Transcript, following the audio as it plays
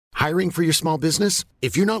Hiring for your small business?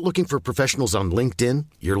 If you're not looking for professionals on LinkedIn,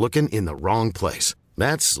 you're looking in the wrong place.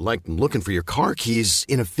 That's like looking for your car keys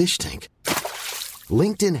in a fish tank.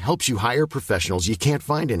 LinkedIn helps you hire professionals you can't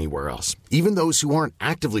find anywhere else, even those who aren't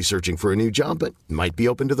actively searching for a new job but might be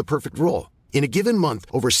open to the perfect role. In a given month,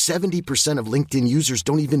 over 70% of LinkedIn users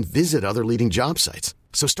don't even visit other leading job sites.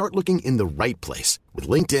 So start looking in the right place. With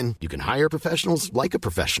LinkedIn, you can hire professionals like a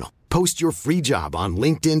professional. Post your free job on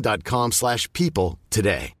linkedin.com/people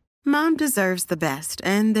today. Mom deserves the best,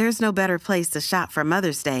 and there's no better place to shop for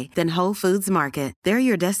Mother's Day than Whole Foods Market. They're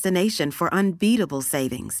your destination for unbeatable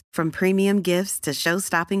savings, from premium gifts to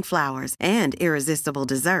show-stopping flowers and irresistible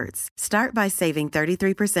desserts. Start by saving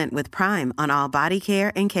 33% with Prime on all body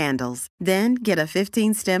care and candles. Then get a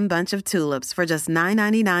 15-stem bunch of tulips for just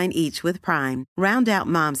 $9.99 each with Prime. Round out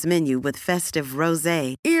Mom's menu with festive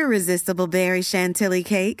rosé, irresistible berry chantilly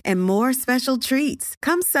cake, and more special treats.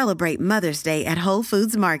 Come celebrate Mother's Day at Whole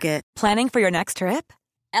Foods Market. Planning for your next trip?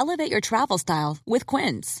 Elevate your travel style with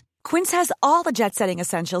Quince. Quince has all the jet-setting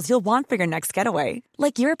essentials you'll want for your next getaway,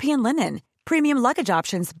 like European linen, premium luggage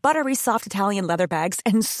options, buttery soft Italian leather bags,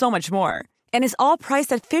 and so much more. And is all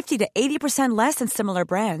priced at 50 to 80% less than similar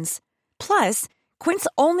brands. Plus, Quince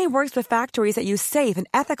only works with factories that use safe and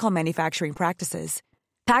ethical manufacturing practices.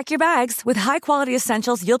 Pack your bags with high-quality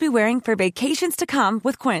essentials you'll be wearing for vacations to come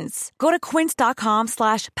with Quince. Go to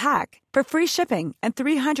quince.com/pack for free shipping and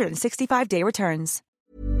 365-day returns.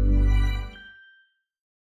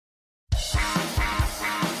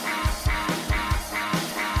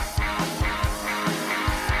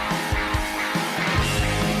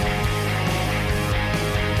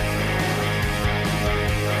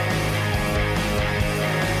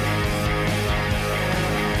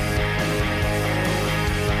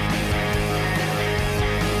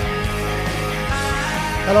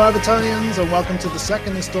 Hello Evertonians, and welcome to the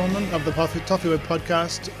second installment of the Toffeewood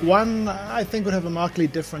podcast. One I think would have a markedly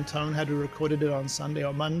different tone had we recorded it on Sunday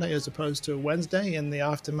or Monday as opposed to Wednesday in the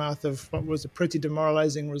aftermath of what was a pretty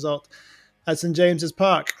demoralizing result at St. James's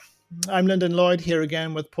Park. I'm Lyndon Lloyd here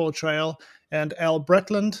again with Paul Trail and Al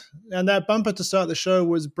Bretland, and that bumper to start the show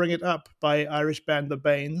was Bring It Up by Irish band The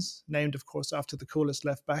Banes, named of course after the coolest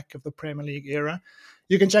left back of the Premier League era.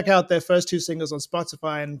 You can check out their first two singles on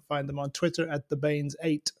Spotify and find them on Twitter at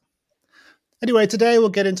TheBanes8. Anyway, today we'll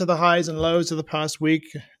get into the highs and lows of the past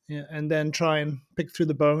week and then try and pick through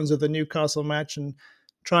the bones of the Newcastle match and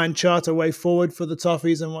try and chart a way forward for the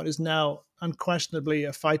Toffees in what is now unquestionably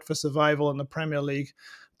a fight for survival in the Premier League.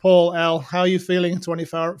 Paul, Al, how are you feeling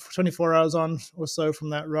 24 hours on or so from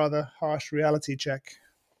that rather harsh reality check?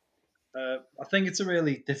 I think it's a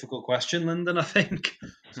really difficult question, Lyndon. I think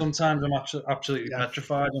sometimes I'm absolutely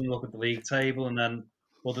petrified and look at the league table, and then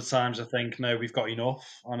other times I think, no, we've got enough.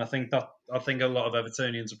 And I think a lot of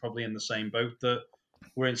Evertonians are probably in the same boat, that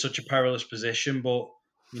we're in such a perilous position, but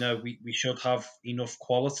we should have enough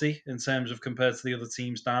quality in terms of compared to the other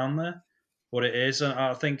teams down there. What it is, and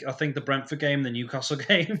I think the Brentford game, the Newcastle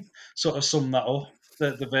game, sort of sum that up.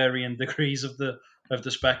 The varying degrees of the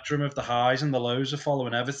spectrum of the highs and the lows are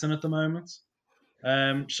following Everton at the moment.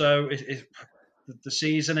 So the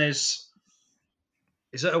season is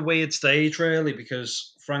at a weird stage really,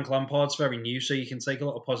 because Frank Lampard's very new, so you can take a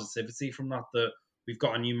lot of positivity from that we've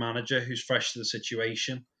got a new manager who's fresh to the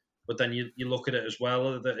situation. But then you look at it as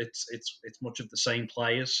well that it's much of the same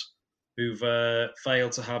players who've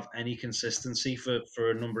failed to have any consistency for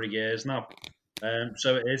a number of years now.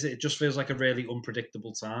 So it just feels like a really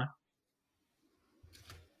unpredictable time.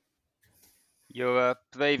 You're a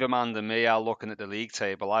braver man than me, Al, looking at the league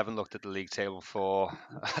table. I haven't looked at the league table for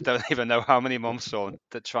I don't even know how many months, so I'm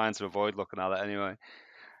trying to avoid looking at it anyway.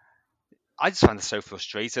 I just found it so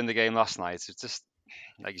frustrating, the game last night. It's just,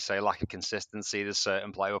 like you say, lack of consistency. There's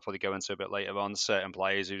certain players, we'll probably go into a bit later on, certain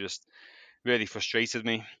players who just really frustrated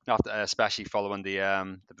me, especially following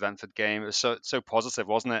the Brentford game. It was so positive,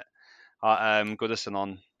 wasn't it?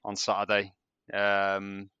 Goodison on Saturday.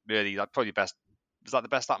 Really, probably best. Was that the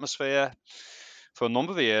best atmosphere for a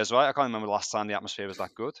number of years, right? I can't remember the last time the atmosphere was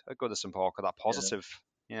that good at Goodison Park, or that positive.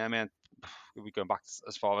 Yeah, I mean, are we going back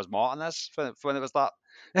as far as Martinez for when it was that?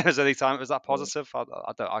 Was any time it was that positive? I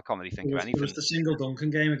can't really think of anything. It was the single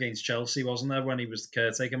Duncan game against Chelsea, wasn't there, when he was the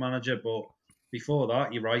caretaker manager? But before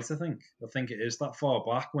that, you're right. I think it is that far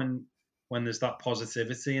back when there's that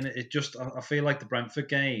positivity, and it just, I feel like the Brentford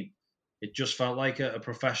game, it just felt like a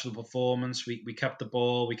professional performance. We kept the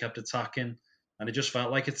ball, we kept attacking, and it just felt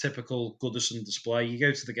like a typical Goodison display. You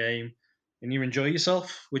go to the game and you enjoy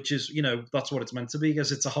yourself, which is, that's what it's meant to be,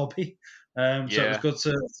 because it's a hobby. So it was good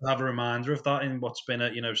to have a reminder of that in what's been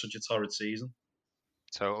such a torrid season.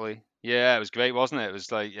 Totally. Yeah, it was great, wasn't it? It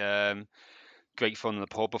was like great fun in the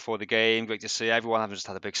pub before the game. Great to see everyone having just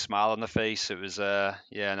had a big smile on their face. It was and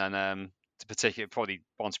then particularly probably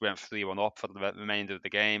once we went 3-1 up for the remainder of the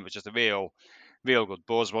game, it was just a real good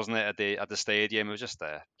buzz, wasn't it, at the stadium? It was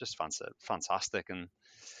just fantastic and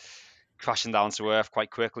crashing down to earth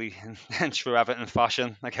quite quickly in true Everton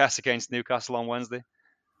fashion, I guess, against Newcastle on Wednesday.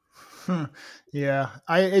 Yeah,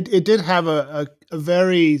 it did have a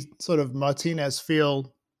very sort of Martinez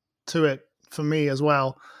feel to it for me as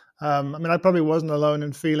well. I mean, I probably wasn't alone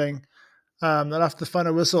in feeling that after the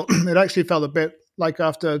final whistle, it actually felt a bit like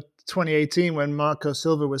after 2018 when Marco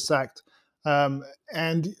Silva was sacked.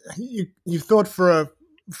 And you thought for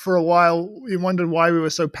a while, you wondered why we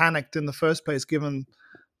were so panicked in the first place, given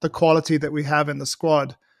the quality that we have in the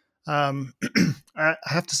squad. I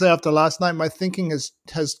have to say, after last night, my thinking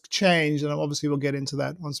has changed, and obviously we'll get into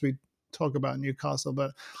that once we talk about Newcastle.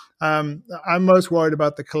 But I'm most worried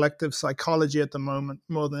about the collective psychology at the moment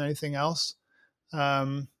more than anything else.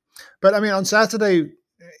 But I mean, on Saturday,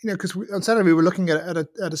 because on Saturday we were looking at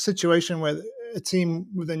a situation where a team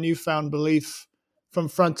with a newfound belief from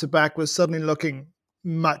front to back was suddenly looking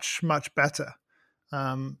much better.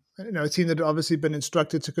 A team that had obviously been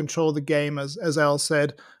instructed to control the game, as Al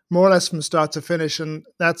said, more or less from start to finish, and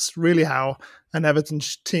that's really how an Everton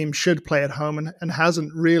team should play at home, and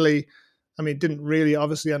hasn't really. I mean, it didn't really,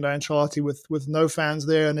 obviously, under Ancelotti with no fans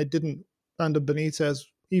there, and it didn't under Benitez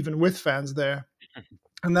even with fans there.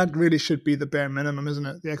 And that really should be the bare minimum, isn't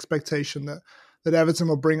it? The expectation that Everton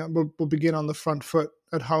will begin on the front foot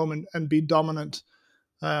at home and be dominant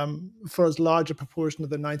for as large a proportion of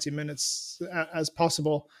the 90 minutes as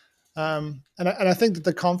possible. And I think that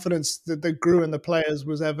the confidence that grew in the players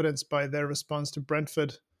was evidenced by their response to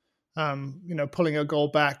Brentford, pulling a goal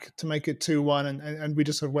back to make it 2-1, and we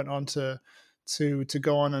just sort of went on to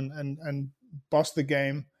go on and boss the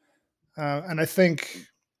game. And I think,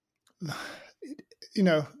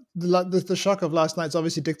 the shock of last night is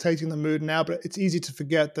obviously dictating the mood now, but it's easy to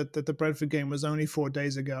forget that the Brentford game was only 4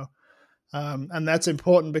 days ago. And that's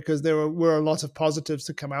important because there were a lot of positives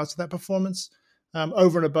to come out of that performance,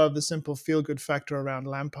 over and above the simple feel-good factor around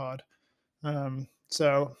Lampard.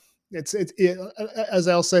 So it's as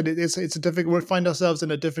Al said, it's a difficult. We find ourselves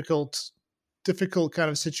in a difficult kind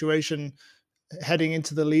of situation heading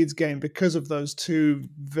into the Leeds game because of those two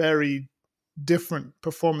very different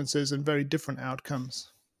performances and very different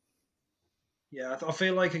outcomes. Yeah, I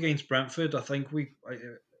feel like against Brentford, I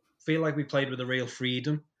feel like we played with a real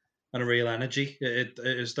freedom and a real energy. It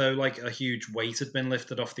as though like a huge weight had been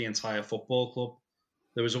lifted off the entire football club.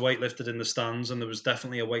 There was a weight lifted in the stands, and there was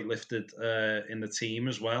definitely a weight lifted in the team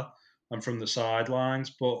as well, and from the sidelines.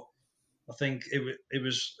 But I think it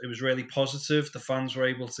was really positive. The fans were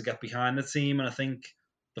able to get behind the team, and I think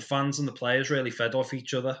the fans and the players really fed off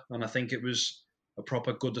each other. And I think it was a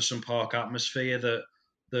proper Goodison Park atmosphere that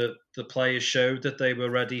the players showed that they were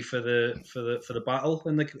ready for the battle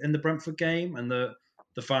in the Brentford game, and the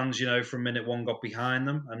fans, from minute one got behind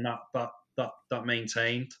them, and that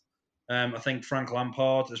maintained. I think Frank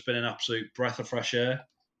Lampard has been an absolute breath of fresh air.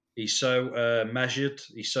 He's so measured,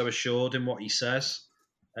 he's so assured in what he says,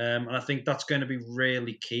 and I think that's going to be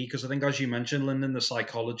really key because I think, as you mentioned, Lyndon, the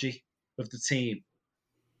psychology of the team.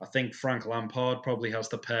 I think Frank Lampard probably has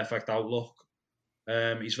the perfect outlook.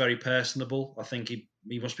 He's very personable. I think he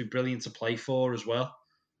must be brilliant to play for as well,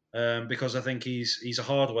 because I think he's a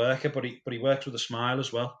hard worker, but he works with a smile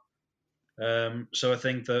as well. So I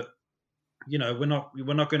think that we're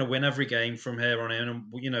not going to win every game from here on in, and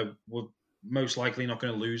we're most likely not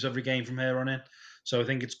going to lose every game from here on in. So I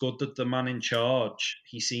think it's good that the man in charge,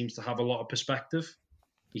 he seems to have a lot of perspective.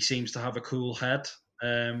 He seems to have a cool head,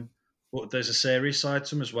 but there's a serious side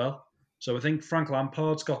to him as well. So I think Frank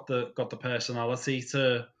Lampard's got the personality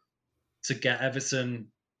to get Everton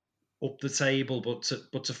up the table,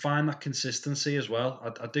 but to find that consistency as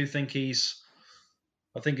well. I do think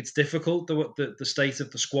I think it's difficult the state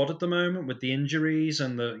of the squad at the moment with the injuries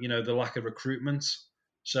and the lack of recruitment.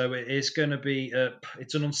 So it is going to be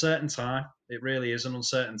it's an uncertain time. It really is an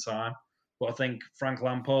uncertain time. But I think Frank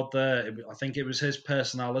Lampard there, I think it was his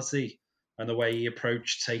personality and the way he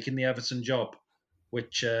approached taking the Everton job,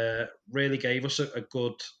 which really gave us a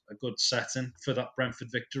good setting for that Brentford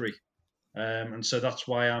victory. And so that's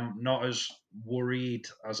why I'm not as worried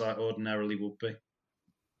as I ordinarily would be.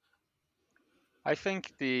 I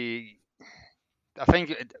think if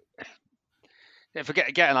we're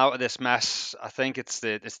getting out of this mess, I think it's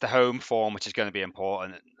the home form which is going to be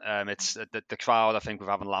important. It's the crowd. I think with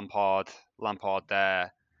having Lampard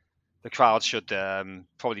there, the crowd should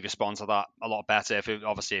probably respond to that a lot better. If it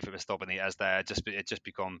was still Benitez there, it just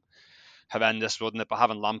become horrendous, wouldn't it? But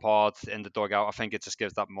having Lampard in the dugout, I think it just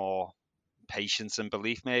gives that more patience and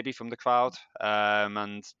belief maybe from the crowd.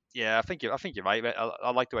 And yeah, I think you're right.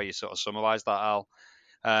 I like the way you sort of summarised that, Al.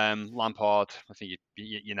 Lampard, I think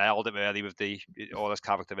you nailed it really with all his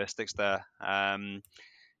characteristics there.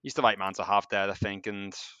 He's the right man to have there, I think,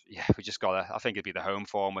 and yeah, we just gotta. I think it'd be the home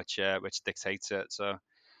form which dictates it. So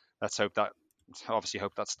let's hope that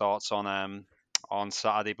starts on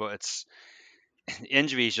Saturday. But it's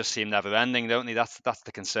injuries just seem never ending, don't they? That's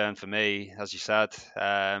the concern for me, as you said.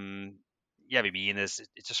 Yerry Mina it's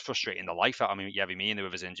just frustrating the life out. I mean, Yerry Mina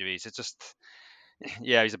with his injuries, it's just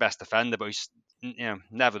yeah, he's the best defender, but he's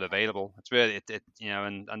never available. It's really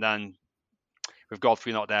and then with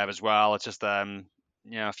Godfrey not there as well, it's just a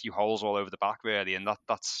few holes all over the back really, and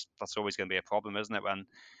that's always going to be a problem, isn't it?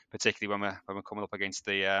 Particularly when we're coming up against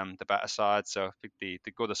the better side. So I think the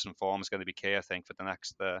Goodison form is going to be key, I think, for the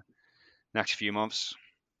next few months.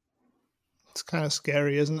 It's kind of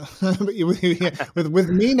scary, isn't it? with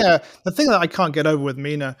Mina, the thing that I can't get over with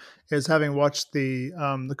Mina is having watched the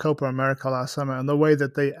Copa America last summer and the way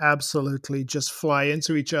that they absolutely just fly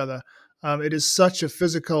into each other. It is such a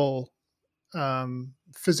physical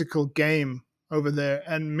game over there,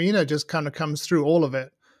 and Mina just kind of comes through all of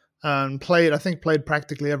it and played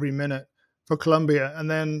practically every minute for Colombia, and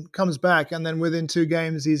then comes back, and then within 2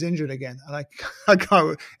 games he's injured again. And I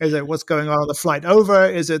can't. Is it what's going on the flight over?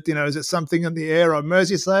 Is it is it something in the air on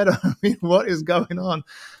Merseyside? I mean, what is going on?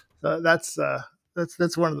 So that's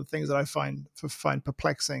one of the things that I find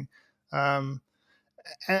perplexing. And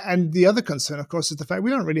the other concern, of course, is the fact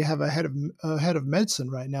we don't really have a head of medicine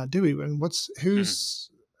right now, do we? And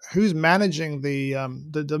who's managing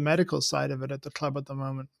the medical side of it at the club at the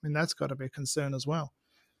moment? I mean, that's got to be a concern as well.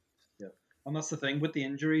 Yeah, and that's the thing with the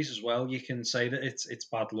injuries as well. You can say that it's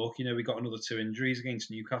bad luck. We got another 2 injuries against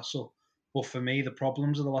Newcastle, but for me, the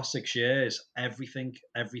problems of the last 6 years, everything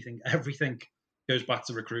goes back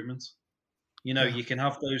to recruitment. You can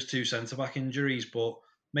have those 2 centre-back injuries, but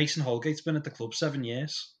Mason Holgate's been at the club 7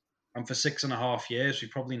 years. And for 6.5 years,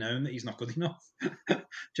 we've probably known that he's not good enough. Do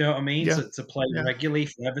you know what I mean? Yeah. To play regularly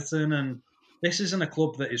for Everton. And this isn't a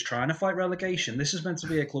club that is trying to fight relegation. This is meant to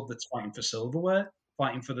be a club that's fighting for silverware,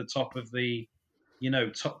 fighting for the top of the,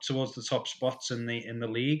 top towards the top spots in the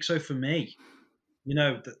league. So for me,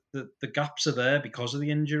 the gaps are there because of the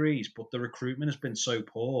injuries, but the recruitment has been so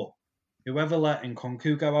poor. Whoever let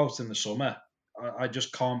Nkunku go out in the summer, I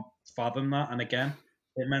just can't fathom that. And again,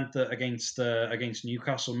 it meant that against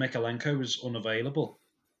Newcastle, Mykolenko was unavailable.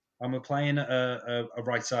 And we're playing a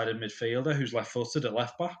right-sided midfielder who's left-footed at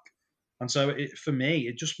left-back. And so for me,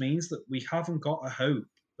 it just means that we haven't got a hope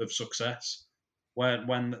of success when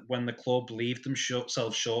the club leave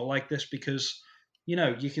themselves short like this. Because,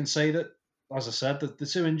 you can say that, as I said, that the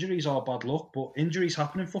 2 injuries are bad luck, but injuries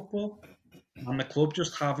happen in football. And the club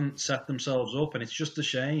just haven't set themselves up. And it's just a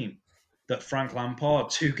shame that Frank Lampard,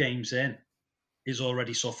 2 games in, is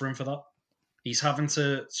already suffering for that. He's having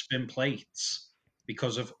to spin plates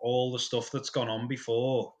because of all the stuff that's gone on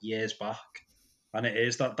before years back, and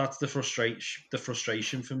that's the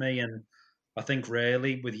frustration for me. And I think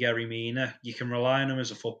really with Yerry Mina, you can rely on him as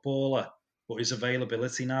a footballer, but his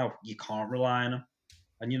availability now, you can't rely on him.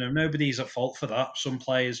 And nobody's at fault for that. Some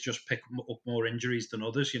players just pick up more injuries than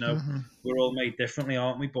others. We're all made differently,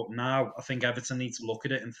 aren't we? But now I think Everton need to look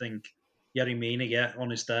at it and think, Yerry Mina, on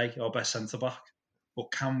his day, our best centre-back.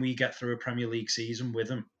 But can we get through a Premier League season with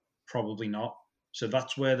him? Probably not. So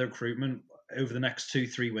that's where the recruitment over the next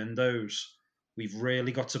 2-3 windows, we've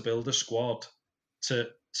really got to build a squad to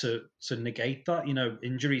negate that.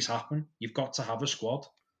 Injuries happen. You've got to have a squad.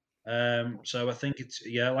 So I think it's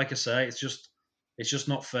like I say, it's just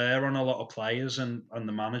not fair on a lot of players and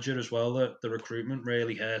the manager as well. That the recruitment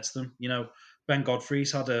really hurts them. Ben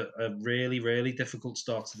Godfrey's had a really, really difficult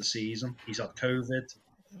start to the season. He's had COVID,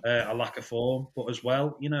 a lack of form, but as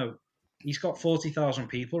well, he's got 40,000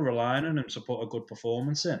 people relying on him to put a good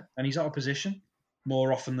performance in, and he's out of position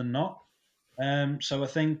more often than not. So I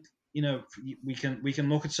think we can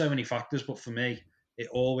look at so many factors, but for me, it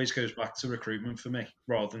always goes back to recruitment for me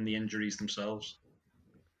rather than the injuries themselves.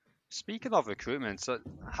 Speaking of recruitment, so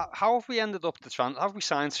how have we ended up have we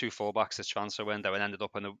signed 2 fullbacks this transfer window and ended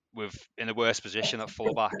up in a worse position at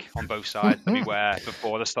fullback on both sides than we were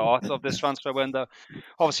before the start of this transfer window?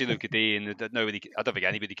 Obviously, Luca Dean, I don't think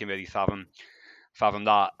anybody can really fathom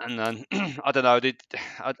that. And then I don't know,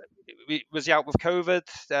 was he out with COVID,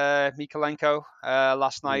 Mykolenko,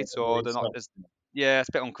 last night, or they're not? It's a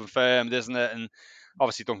bit unconfirmed, isn't it? And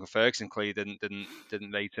obviously, Duncan Ferguson clearly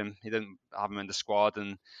didn't rate him. He didn't have him in the squad,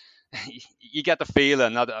 and you get the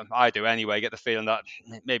feeling, I do anyway, get the feeling that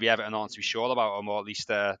maybe Everton aren't too sure about him, or at least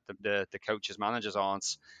the coaches, managers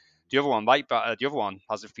aren't, the other one, the other one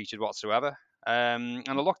hasn't featured whatsoever. And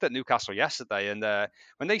I looked at Newcastle yesterday, and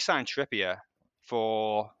when they signed Trippier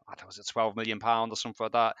for, I think it was a £12 million or something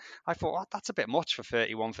like that, I thought, oh, that's a bit much for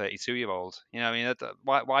 31, 32-year-old. I mean,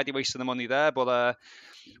 why are they wasting the money there? But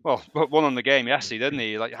well, won on the game yesterday, didn't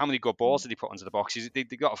he? Like, how many good balls did he put into the box?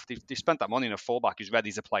 They spent that money on a fullback who's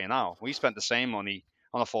ready to play now. We spent the same money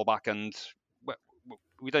on a fullback, and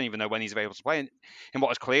we don't even know when he's able to play in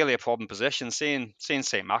what is clearly a problem position. Seeing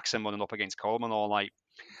St. Maxim running up against Coleman all night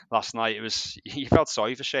last night, you felt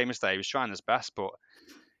sorry for Seamus there. He was trying his best, but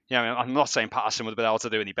I'm not saying Patterson would have been able to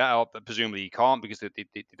do any better, but presumably he can't because they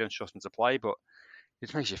don't trust him to play. But it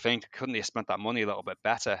just makes you think, couldn't they have spent that money a little bit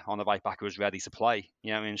better on the right back who was ready to play?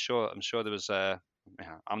 I'm sure there was.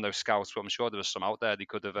 I'm no scout, but I'm sure there was some out there they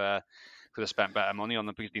could have spent better money on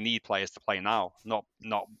them because they need players to play now, not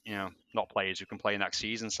players who can play next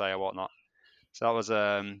season, say, or whatnot. So that was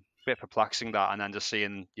a bit perplexing, that, and then just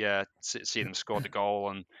seeing him score the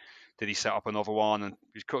goal, and did he set up another one, and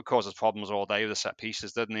he causes problems all day with the set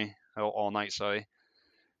pieces, didn't he? All night, sorry.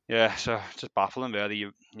 Yeah, so just baffling, really.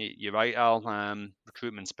 You're right, Al.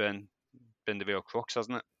 Recruitment's been the real crux,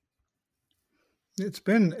 hasn't it?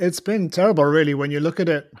 It's been terrible, really, when you look at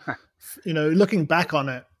it. Looking back on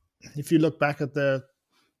it, if you look back at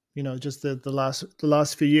just the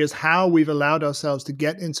last few years, how we've allowed ourselves to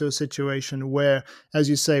get into a situation where, as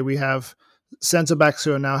you say, we have centre backs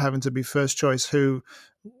who are now having to be first choice, who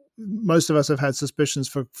most of us have had suspicions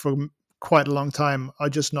for quite a long time are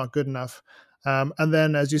just not good enough. And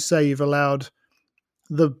then, as you say, you've allowed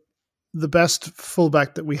the best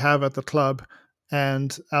fullback that we have at the club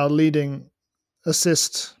and our leading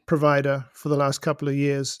assist provider for the last couple of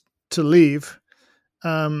years to leave,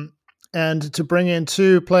 and to bring in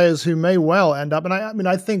two players who may well end up. And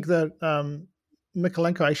I think that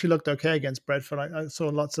Mykolenko actually looked okay against Brentford. I saw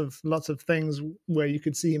lots of things where you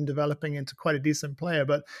could see him developing into quite a decent player,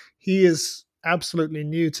 but he is absolutely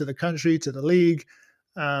new to the country, to the league.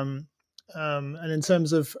 And in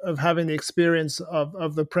terms of having the experience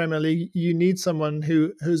of the Premier League, you need someone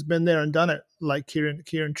who's been there and done it, like Kieran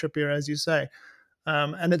Trippier, as you say.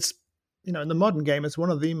 And it's, in the modern game, it's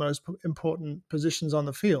one of the most important positions on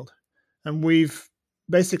the field. And we've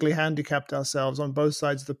basically handicapped ourselves on both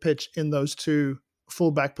sides of the pitch in those two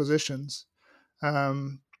fullback positions.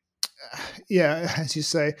 As you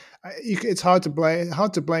say, it's hard to blame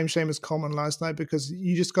Seamus Coleman last night, because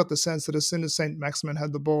you just got the sense that as soon as St. Maximin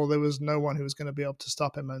had the ball, there was no one who was going to be able to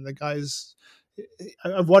stop him. And the guys,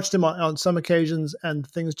 I've watched him on some occasions, and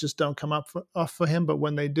things just don't come off for him. But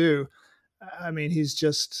when they do, I mean, he's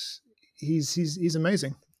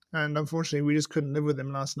amazing. And unfortunately, we just couldn't live with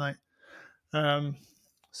him last night.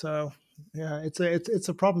 So yeah, it's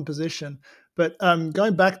a problem position. But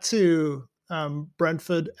going back to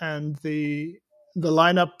Brentford and the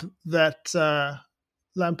lineup that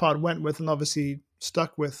Lampard went with and obviously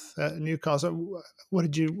stuck with Newcastle, what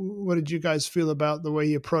did you guys feel about the way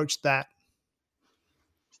he approached that?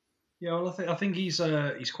 Yeah, well, I think he's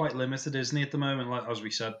quite limited, isn't he, at the moment? Like, as we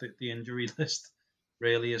said, the injury list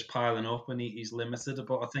really is piling up, and he's limited.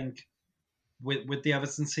 But I think with the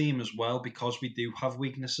Everton team as well, because we do have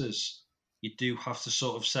weaknesses, you do have to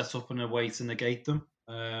sort of set up in a way to negate them.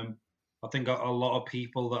 I think a lot of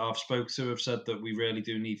people that I've spoke to have said that we really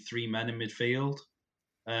do need three men in midfield,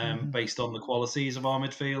 based on the qualities of our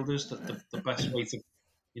midfielders. The best way to,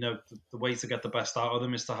 the way to get the best out of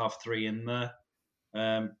them is to have three in there.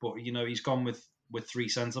 But he's gone with three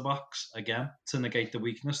centre backs again to negate the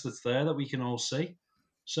weakness that's there that we can all see.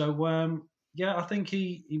 So I think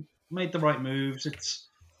he made the right moves. It's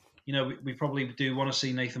we probably do want to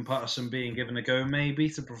see Nathan Patterson being given a go, maybe,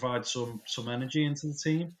 to provide some energy into the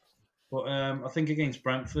team. But I think against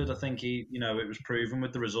Brentford, I think he it was proven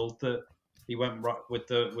with the result that he went right with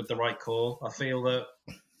the right call. I feel that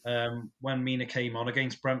when Mina came on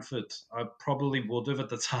against Brentford, I probably would have at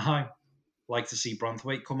the time like to see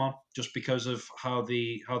Branthwaite come on, just because of how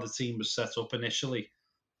the team was set up initially.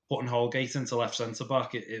 Putting Holgate into left centre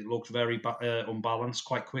back, it looked very unbalanced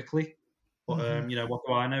quite quickly. But what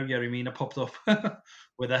do I know? Yerry Mina popped up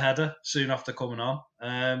with a header soon after coming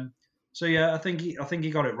on. So yeah, I think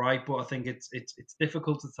he got it right, but I think it's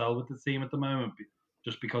difficult to tell with the team at the moment,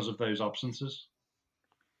 just because of those absences.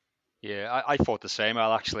 Yeah, I thought the same.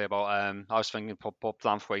 Well, actually, about I was thinking put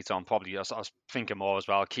Branthwaite on. Probably I was thinking more as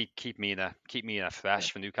well. Keep Mina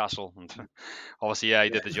fresh for Newcastle, and obviously, he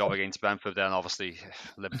did the job against Brentford. Then obviously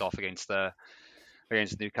limped off against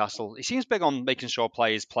Newcastle. He seems big on making sure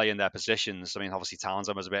players play in their positions. I mean, obviously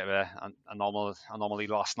Townsend was a bit of an anomaly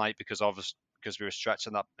last night because because we were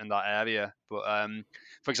stretching that in that area. But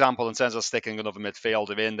for example, in terms of sticking another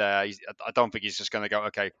midfielder in there, I don't think he's just going to go,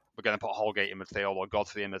 okay, we're going to put Holgate in midfield or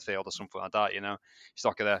Godfrey in midfield or something like that. He's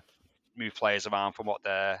not going to move players around from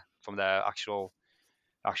their actual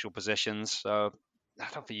positions. So I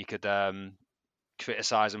don't think you could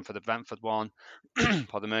criticise him for the Brentford one.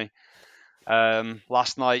 Pardon me.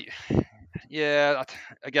 Last night, yeah,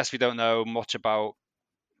 I guess we don't know much about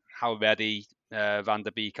how ready Van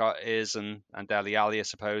der Beek is and Dele Alli. I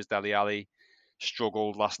suppose Dele Alli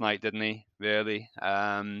struggled last night, didn't he? Really.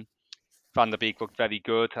 Van der Beek looked very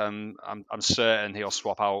good. I'm certain he'll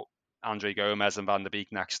swap out Andre Gomez and Van der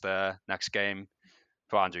Beek next game.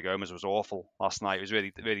 For Andre Gomez was awful last night. It was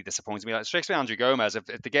really, really disappointing me. It strikes me, Andre Gomez,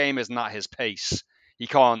 if the game isn't at his pace, he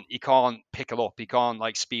can't pick it up. He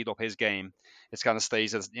can't speed up his game. It kind of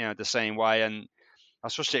stays the same way. And I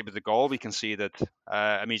was frustrated with the goal we conceded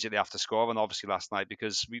immediately after scoring, obviously last night,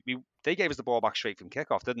 because they gave us the ball back straight from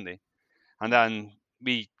kickoff, didn't they? And then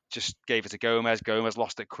we just gave it to Gomez. Gomez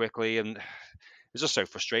lost it quickly, and it was just so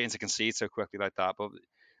frustrating to concede so quickly like that. But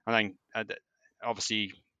and then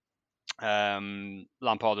obviously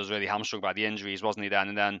Lampard was really hamstrung by the injuries, wasn't he? Then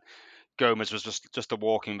and then Gomez was just a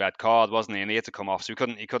walking red card, wasn't he? And he had to come off, so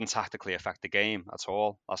he couldn't tactically affect the game at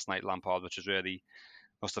all last night, Lampard, which was really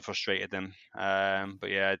must have frustrated him. But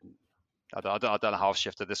yeah, I don't know how I've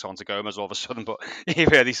shifted this on to Gomez all of a sudden, but he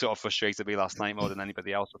really sort of frustrated me last night more than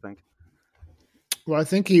anybody else, I think. Well, I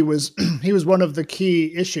think he was one of the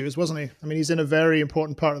key issues, wasn't he? I mean, he's in a very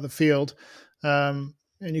important part of the field, and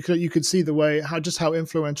you could see the way how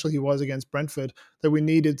influential he was against Brentford. That we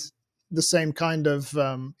needed the same kind of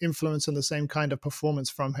influence and the same kind of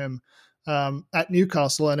performance from him at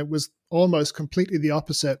Newcastle, and it was almost completely the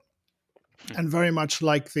opposite, and very much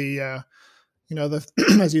like the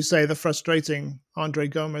as you say, the frustrating Andre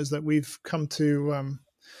Gomez that we've come to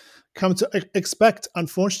expect,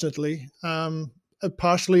 unfortunately.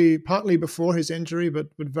 Partly before his injury, but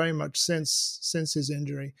very much since his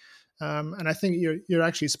injury. And I think you're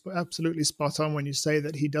actually absolutely spot on when you say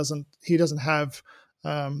that he doesn't have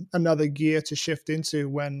another gear to shift into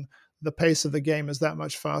when the pace of the game is that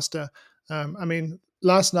much faster. I mean,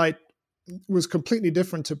 last night was completely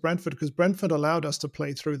different to Brentford because Brentford allowed us to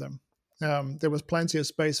play through them. There was plenty of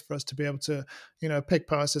space for us to be able to, pick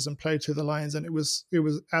passes and play to the lines, and it was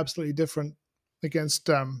absolutely different against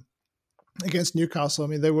Newcastle. I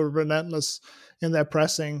mean, they were relentless in their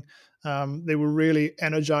pressing. They were really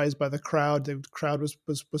energized by the crowd. The crowd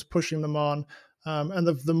was pushing them on. And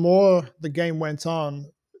the more the game went on,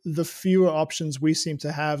 the fewer options we seemed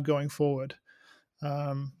to have going forward.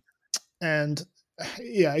 And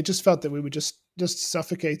yeah, I just felt that we were just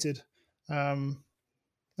suffocated.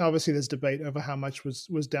 Obviously, there's debate over how much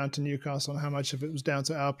was down to Newcastle and how much of it was down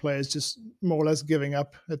to our players just more or less giving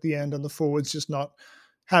up at the end and the forwards just not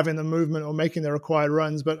having the movement or making the required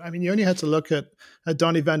runs. But I mean, you only had to look at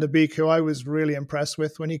Donny van der Beek, who I was really impressed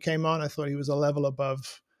with when he came on. I thought he was a level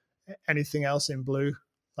above anything else in blue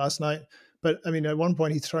last night. But I mean, at one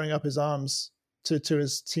point he's throwing up his arms to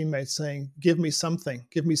his teammates saying, give me something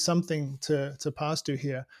to pass to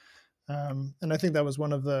here. And I think that was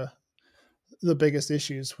one of the biggest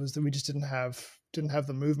issues, was that we just didn't have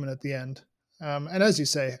the movement at the end. And as you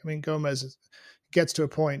say, I mean, Gomez gets to a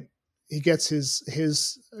point, he gets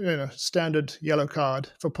his standard yellow card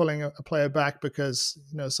for pulling a player back because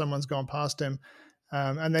someone's gone past him,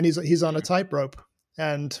 and then he's on a tightrope.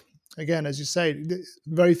 And again, as you say,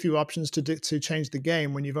 very few options to change the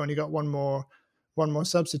game when you've only got one more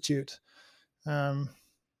substitute. So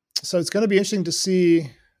it's going to be interesting to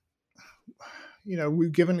see.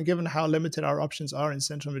 Given how limited our options are in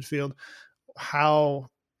central midfield, how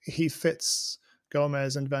he fits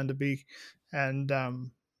Gomez and Van der Beek and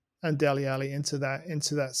Dele Alli into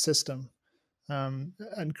that system,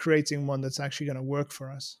 and creating one that's actually going to work for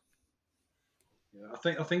us.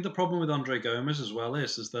 Yeah, I think the problem with Andre Gomez as well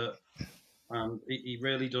is that he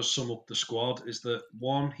really does sum up the squad. Is that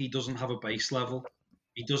one, he doesn't have a base level,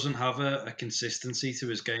 he doesn't have a consistency to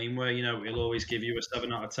his game where he'll always give you a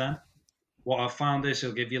 7 out of 10. What I've found is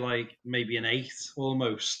he'll give you maybe an 8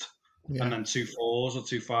 almost, and then 2 4s or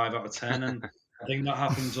 2 5 out of 10, and I think that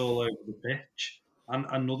happens all over the pitch. And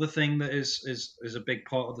another thing that is a big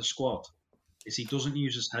part of the squad is he doesn't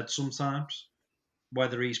use his head sometimes.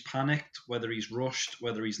 Whether he's panicked, whether he's rushed,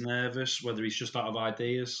 whether he's nervous, whether he's just out of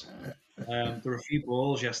ideas. There were a few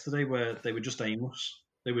balls yesterday where they were just aimless.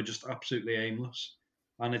 They were just absolutely aimless.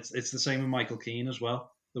 And it's the same with Michael Keane as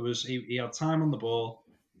well. He had time on the ball,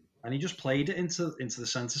 and he just played it into the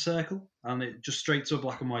centre circle, and it just straight to a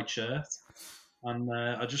black and white shirt. And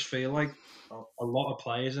I just feel like a lot of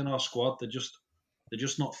players in our squad, they're just they're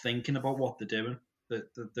just not thinking about what they're doing.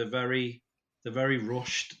 They're very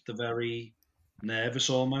rushed. They're very nervous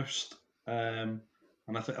almost. And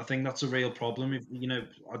I think that's a real problem.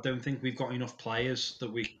 I don't think we've got enough players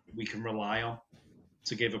that we can rely on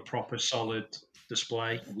to give a proper solid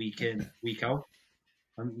display week in, week out.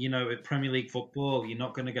 And at Premier League football, you're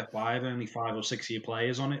not going to get by with only 5 or 6 of your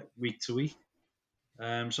players on it week to week.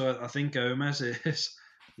 So I think Gomez is,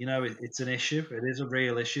 it's an issue. It is a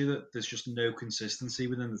real issue that there's just no consistency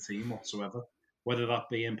within the team whatsoever. Whether that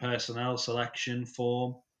be in personnel, selection,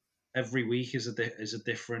 form, every week is a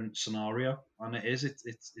different scenario, and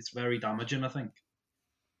it's very damaging, I think.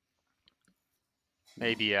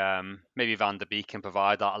 Maybe Van der Beek can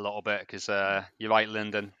provide that a little bit, because you're right,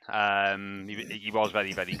 Lyndon. He was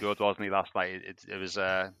very, very good, wasn't he, last night? It was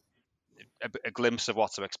a glimpse of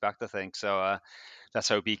what to expect, I think. So let's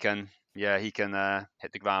hope he can hit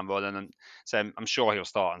the ground running. And so I'm sure he'll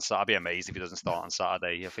start on Saturday. I'd be amazed if he doesn't start on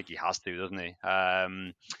Saturday. I think he has to, doesn't he?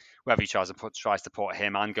 Whether he tries to put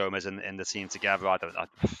him and Gomez in the team together, I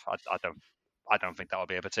don't think that would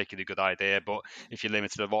be a particularly good idea. But if you're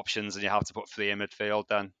limited of options and you have to put 3 in midfield,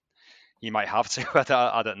 then you might have to.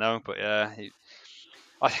 I don't know. But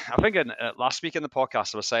I think last week in the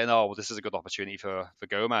podcast I was saying, oh, well, this is a good opportunity for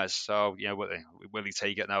Gomez. So will he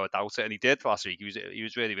take it? No, I doubt it. And he did last week. He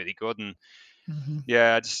was really, really good. And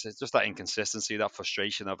just that inconsistency, that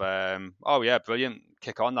frustration of brilliant,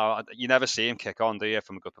 kick on now. You never see him kick on, do you,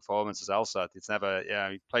 from a good performance, as El said. It's never,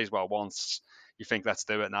 he plays well once. You think, let's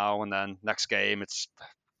do it now, and then next game it's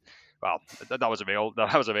that was a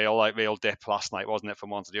real dip last night, wasn't it, from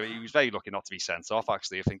one to do it. He was very lucky not to be sent off,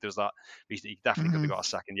 actually. I think there's that he definitely could have got a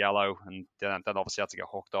second yellow, and then obviously had to get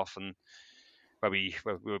hooked off, and we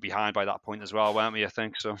were behind by that point as well, weren't we, I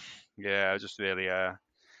think. So just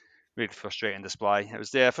really frustrating display. It was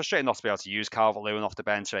frustrating not to be able to use Calvert-Lewin off the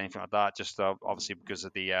bench or anything like that, just obviously because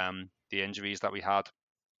of the injuries that we had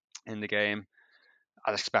in the game.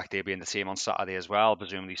 I'd expect he'll be in the team on Saturday as well.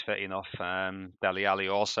 Presumably he's fit enough. Dele Alli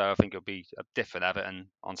also, I think it'll be a different Everton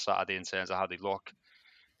on Saturday in terms of how they look. Do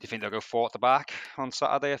you think they'll go 4 at the back on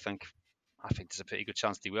Saturday? I think there's a pretty good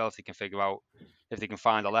chance they will, if they can figure out, if they can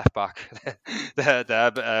find a left back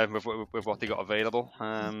there with what they got available.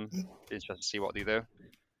 Be interested to see what they do.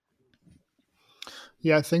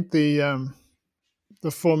 Yeah, I think the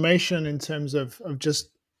formation in terms of just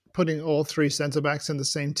putting all 3 centre backs in the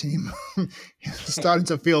same team is starting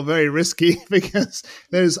to feel very risky, because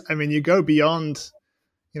you go beyond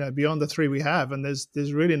the 3 we have, and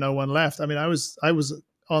there's really no one left. I mean, I was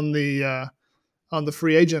on the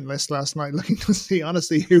free agent list last night looking to see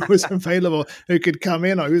honestly who was available, who could come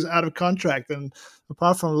in, or who's out of contract. And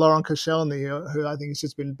apart from Laurent Koscielny, who I think has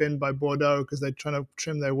just been binned by Bordeaux because they're trying to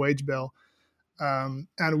trim their wage bill, and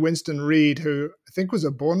Winston Reid, who I think was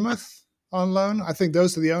at Bournemouth on loan. I think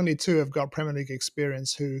those are the only 2 who have got Premier League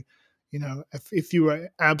experience who, if you were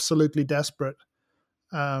absolutely desperate.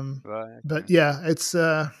 Right. But you've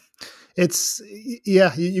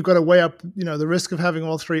got to weigh up, the risk of having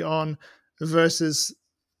all 3 on versus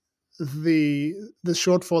the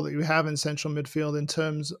shortfall that you have in central midfield in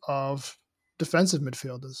terms of defensive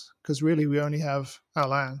midfielders, because really we only have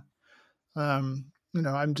Alain. I'm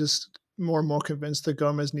just more and more convinced that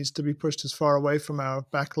Gomez needs to be pushed as far away from our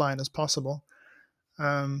back line as possible.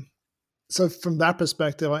 So from that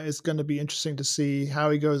perspective, it's going to be interesting to see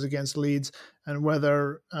how he goes against Leeds, and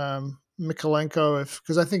whether Mykolenko,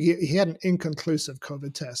 because I think he had an inconclusive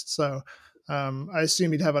COVID test. So I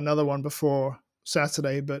assume he'd have another one before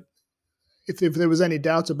Saturday. But if there was any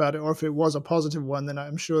doubt about it, or if it was a positive one, then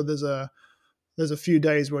I'm sure there's a few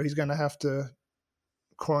days where he's going to have to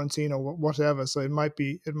quarantine or whatever. So it might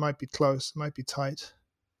be close, it might be tight.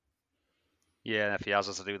 Yeah, and if he has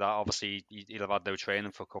to do that, obviously he'll have had no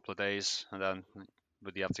training for a couple of days, and then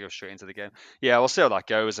would he have to go straight into the game? Yeah, we'll see how that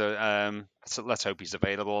goes. So let's hope he's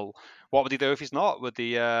available. What would he do if he's not? Would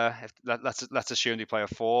he? Let's assume they play a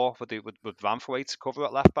 4. Would Ranthwaite cover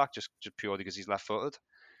at left back just purely because he's left-footed?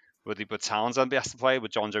 Would Townsend be asked to play?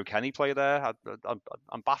 Would John Joe Kenny play there?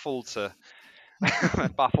 I'm baffled to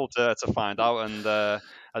find out. And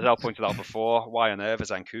as El pointed out before, why on earth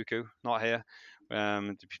is Nkunku not here?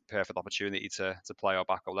 The perfect opportunity to play our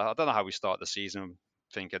backup left. I don't know how we start the season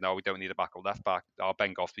thinking, no, we don't need a backup left back. Oh,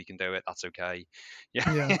 Ben Goffey can do it. That's okay.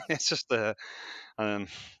 Yeah. It's just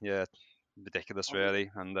ridiculous,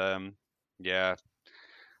 really. And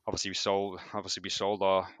obviously we sold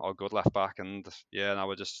our good left back, and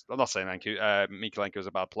now I'm not saying Mykolenko is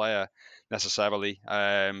a bad player necessarily.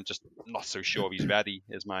 Just not so sure he's ready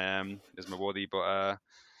is my worry. But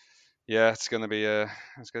it's gonna be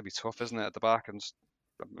tough, isn't it, at the back? And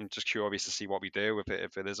I'm just curious to see what we do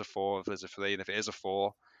if it is a 4, if it is a 3, and if it is a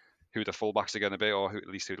 4, who the fullbacks are going to be, or at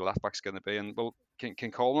least who the left backs are going to be. And well,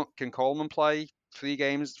 can Coleman play 3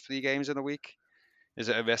 games in a week? Is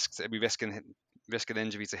it a risk? Are we risking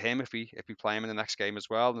injury to him if we play him in the next game as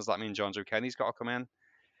well? Does that mean John Joe Kenny's got to come in?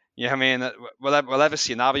 Yeah, I mean, whatever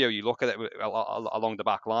scenario you look at it along the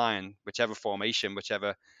back line, whichever formation,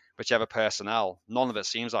 whichever personnel, none of it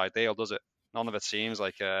seems ideal, does it? None of it seems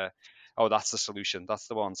like, oh, that's the solution, that's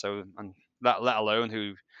the one. So, and let alone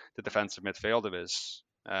who the defensive midfielder is,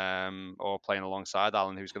 or playing alongside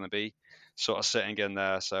Alan, who's going to be sort of sitting in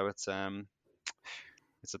there. So it's a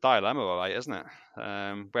dilemma, all right, isn't it?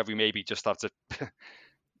 Whether we maybe just have to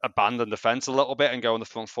abandon defence a little bit and go on the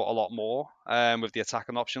front foot a lot more with the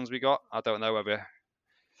attacking options we got. I don't know whether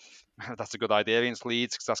that's a good idea against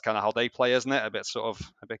Leeds, because that's kind of how they play, isn't it? A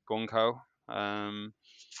bit gung-ho.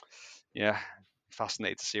 Yeah,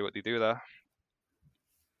 fascinated to see what they do there.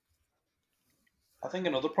 I think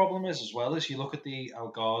another problem is you look at the El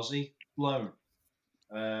Ghazi loan.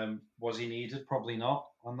 Was he needed? Probably not.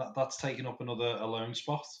 And that's taken up a loan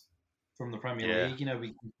spot from the Premier League. You know,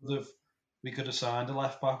 we could have signed a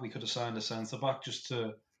left back, we could have signed a centre back just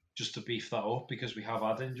to beef that up, because we have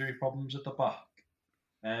had injury problems at the back.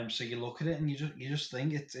 So you look at it and you just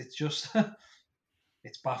think it's just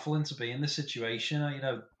it's baffling to be in this situation. You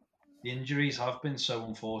know, the injuries have been so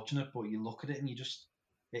unfortunate, but you look at it and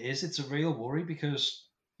it's a real worry, because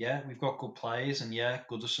we've got good players, and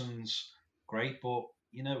Goodison's great, but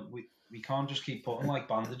you know, we can't just keep putting like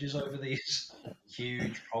bandages over these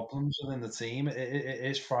huge problems within the team. It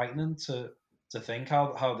is frightening to think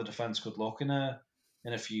how the defence could look in a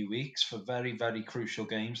few weeks for very, very crucial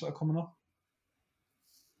games that are coming up.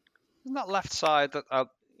 Isn't that left side that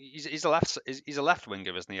he's a left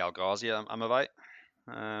winger, isn't he, El Ghazi? Am I right?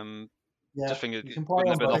 Just think you can play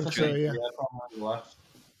on both. Left.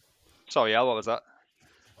 Sorry, El, what was that?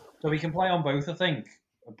 So we can play on both, I think,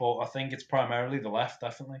 but I think it's primarily the left,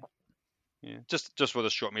 definitely. Yeah, just would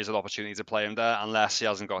have struck me as an opportunity to play him there, unless he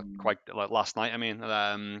hasn't got quite, like last night. I mean,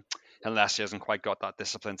 unless he hasn't quite got that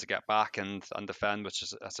discipline to get back and defend, which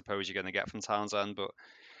is, I suppose, you're going to get from Townsend. But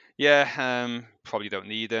probably don't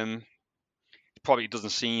need him. Probably doesn't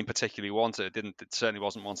seem particularly wanted. It certainly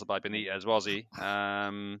wasn't wanted by Benitez, was he?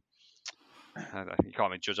 You can't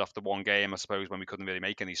really judge after one game, I suppose, when we couldn't really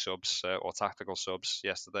make any subs or tactical subs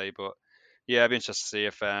yesterday. But yeah, I'd be interested to see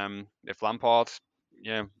if Lampard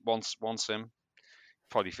wants him.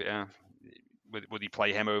 Probably would he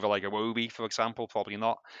play him over like a Iwobi, for example? Probably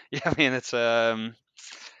not. Yeah, I mean, it's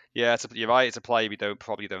you're right. It's a play we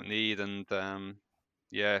probably don't need, and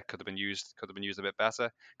could have been used a bit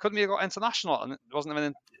better. Couldn't we have got international? And it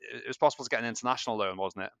was possible to get an international loan,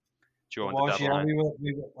 wasn't it? During the deadline.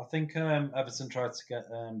 I think Everton tried to get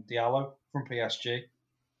Diallo from PSG.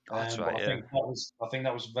 That's right. I think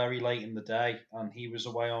that was very late in the day, and he was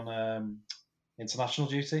away on international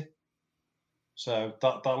duty. So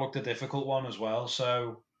that looked a difficult one as well.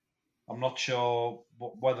 So I'm not sure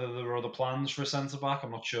whether there were other plans for a centre back.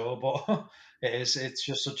 I'm not sure, but it's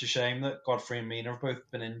just such a shame that Godfrey and Mina have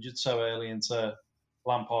both been injured so early into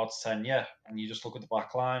Lampard's tenure. And you just look at the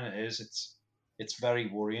back line. It's very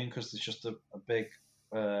worrying, because there's just a big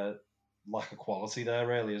lack of quality there,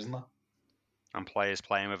 really, isn't there? And players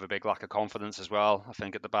playing with a big lack of confidence as well, I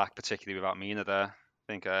think, at the back, particularly without Mina there.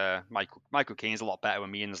 I think Michael Keane's a lot better when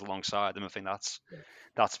Mina's alongside him. I think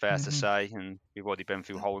that's fair to say. And we've already been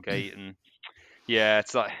through Holgate, and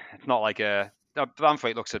it's not like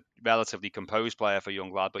Branthwaite looks a relatively composed player for a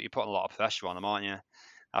young lad, but you're putting a lot of pressure on him, aren't you?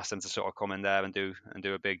 Ask him to sort of come in there and do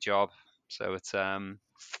a big job. So it's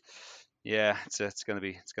it's going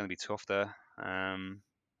to be tough there.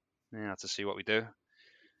 To see what we do.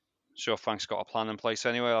 Sure, Frank's got a plan in place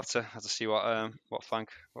anyway. I'll have to see what Frank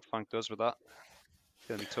does with that. It's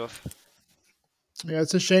going to be tough. Yeah,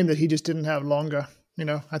 it's a shame that he just didn't have longer. You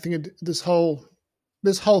know, I think this whole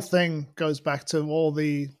thing goes back to all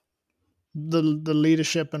the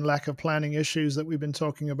leadership and lack of planning issues that we've been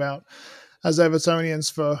talking about as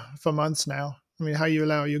Evertonians for months now. I mean, how you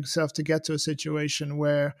allow yourself to get to a situation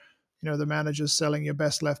where, you know, the manager's selling your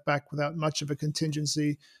best left back without much of a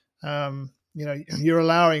contingency. You're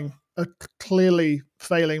allowing a clearly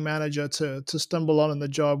failing manager to stumble on in the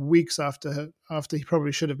job weeks after he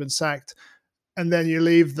probably should have been sacked, and then you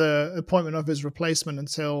leave the appointment of his replacement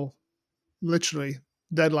until literally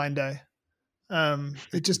deadline day.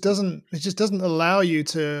 It just doesn't allow you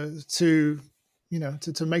to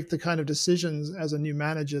make the kind of decisions as a new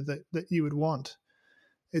manager that you would want.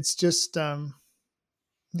 It's just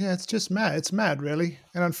it's just mad. It's mad, really.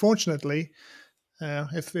 And unfortunately,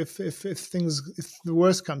 if the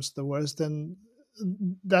worst comes to the worst, then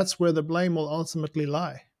that's where the blame will ultimately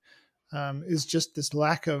lie. Is just this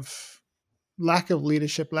lack of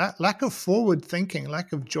leadership, lack of forward thinking,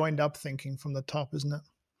 lack of joined up thinking from the top, isn't it?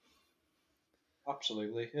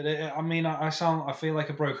 Absolutely. I mean, I feel like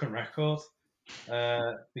a broken record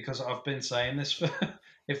because I've been saying this for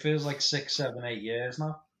it feels like 6, 7, 8 years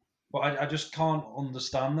now. But I just can't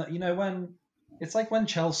understand that. When it's like when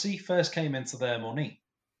Chelsea first came into their money,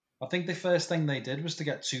 I think the first thing they did was to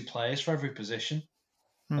get 2 players for every position.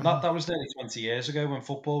 And that was nearly 20 years ago, when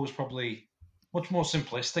football was probably much more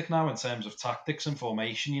simplistic now in terms of tactics and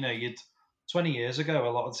formation. 20 years ago,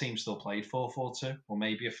 a lot of teams still played 4-4-2, or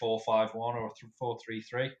maybe a 4-5-1 or a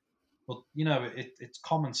 4-3-3. But it's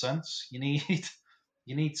common sense. You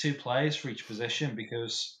need 2 players for each position,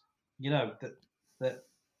 because that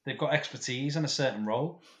they've got expertise in a certain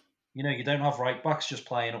role. You don't have right backs just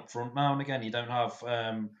playing up front now and again. You don't have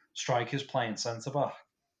strikers playing centre back.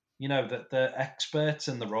 That they're experts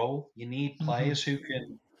in the role. You need players who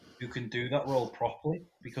can do that role properly,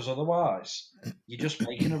 because otherwise you're just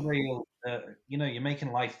making a real, you're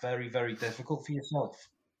making life very, very difficult for yourself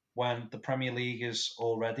when the Premier League is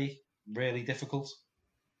already really difficult.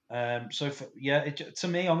 To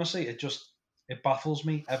me, honestly, it baffles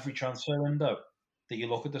me every transfer window that you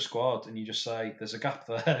look at the squad and you just say, there's a gap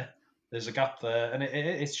there, there's a gap there, and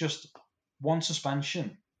it's just one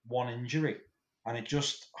suspension, one injury, and it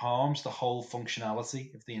just harms the whole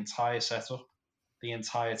functionality of the entire setup, the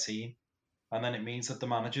entire team. And then it means that the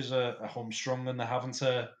managers are hamstrung, and they're having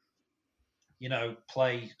to,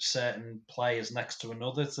 play certain players next to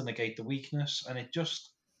another to negate the weakness. And it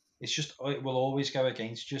will always go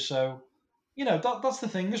against you. So, that's the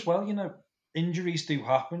thing as well. Injuries do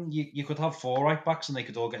happen. You could have 4 right backs and they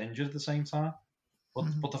could all get injured at the same time.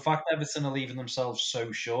 But the fact that Everton are leaving themselves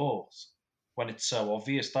so short when it's so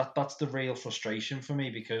obvious, that's the real frustration for me,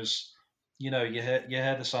 because you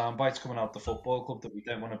hear the sound bites coming out of the football club that we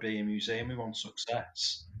don't want to be a museum, we want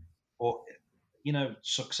success. But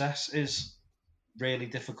success is really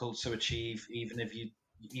difficult to achieve, even if you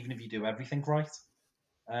do everything right.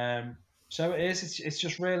 So it is. It's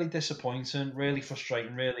just really disappointing, really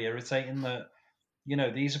frustrating, really irritating that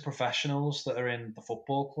these are professionals that are in the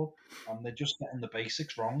football club, and they're just getting the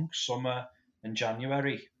basics wrong, summer and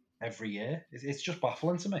January every year. It's just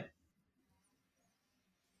baffling to me.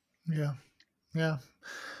 Yeah,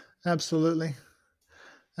 absolutely.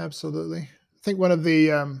 I think one of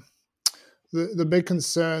the big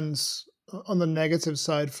concerns on the negative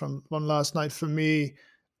side from last night for me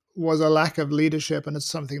was a lack of leadership, and it's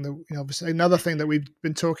something that obviously another thing that we've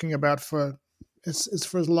been talking about for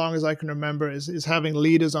as long as I can remember is having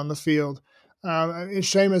leaders on the field.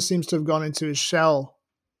 Seamus seems to have gone into his shell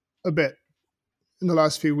a bit in the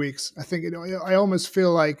last few weeks. I think I almost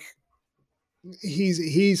feel like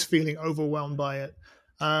he's feeling overwhelmed by it.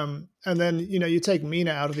 And then you take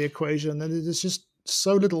Mina out of the equation, and there's just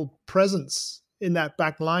so little presence in that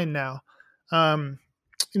back line now.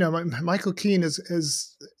 Michael Keane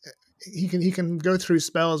is he can go through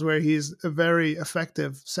spells where he's a very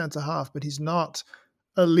effective centre half, but he's not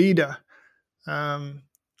a leader,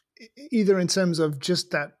 either in terms of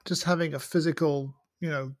just having a physical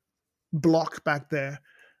block back there,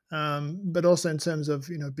 but also in terms of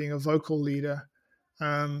being a vocal leader,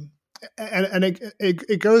 and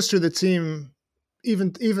it goes through the team,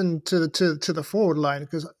 even to the forward line,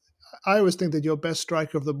 because I always think that your best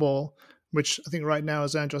striker of the ball, which I think right now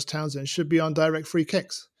is Andros Townsend, should be on direct free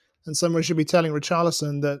kicks. And someone should be telling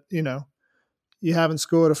Richarlison that, you haven't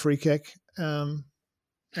scored a free kick. And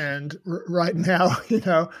right now,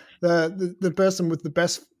 the person with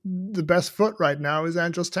the best foot right now is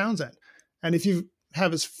Andros Townsend. And if you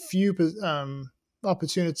have as few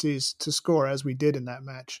opportunities to score as we did in that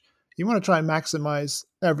match, you want to try and maximize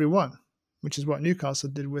every one, which is what Newcastle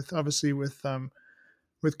did with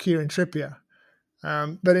Kieran Trippier.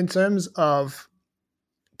 But in terms of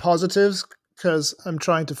positives, because I'm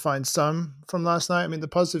trying to find some from last night. I mean, the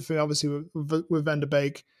positive thing, obviously, with Van der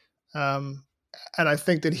Beek, and I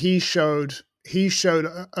think that he showed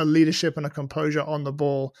a leadership and a composure on the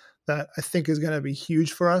ball that I think is going to be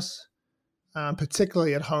huge for us,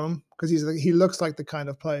 particularly at home, because he looks like the kind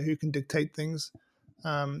of player who can dictate things,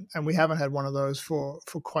 and we haven't had one of those for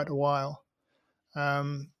quite a while.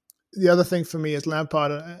 The other thing for me is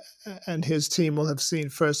Lampard and his team will have seen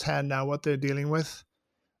firsthand now what they're dealing with,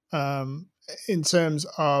 in terms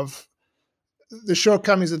of the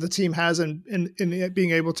shortcomings that the team has in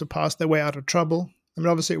being able to pass their way out of trouble. I mean,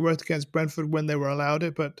 obviously it worked against Brentford when they were allowed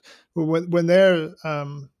it, but when they're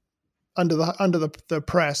under the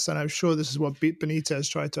press, and I'm sure this is what Benitez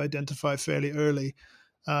tried to identify fairly early,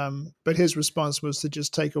 But his response was to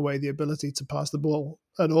just take away the ability to pass the ball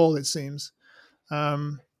at all, it seems.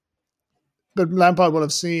 But Lampard will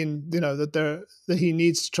have seen, that he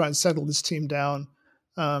needs to try and settle this team down,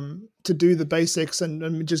 to do the basics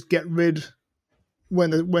and just get rid when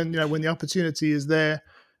the opportunity is there,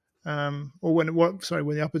 or when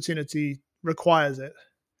the opportunity requires it.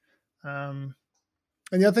 And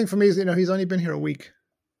the other thing for me is, he's only been here a week,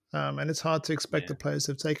 and it's hard to expect the players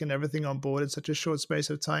to have taken everything on board in such a short space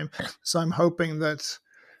of time. So I'm hoping that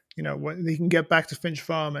when he can get back to Finch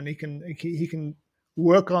Farm and he can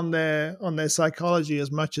work on their psychology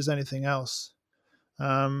as much as anything else.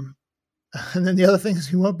 And then the other thing is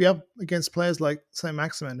he won't be up against players like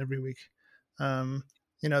Saint-Maximin every week.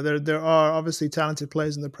 There are obviously talented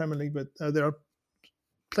players in the Premier League, but there are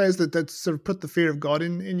players that sort of put the fear of God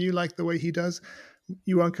in you, like the way he does.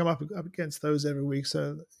 You won't come up against those every week,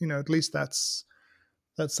 so at least that's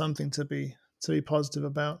something to be positive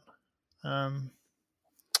about. And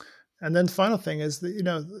then the final thing is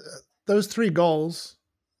that those 3 goals.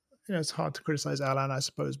 It's hard to criticize Alan, I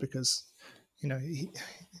suppose, because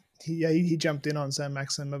he jumped in on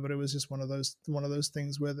Saint-Maximin, but it was just one of those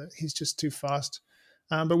things where he's just too fast.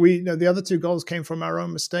 But the other 2 goals came from our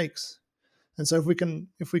own mistakes, and so if we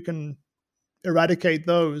can eradicate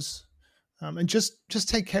those, and just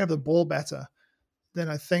take care of the ball better, then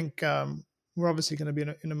I think we're obviously going to be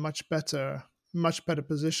in a much better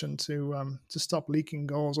position to stop leaking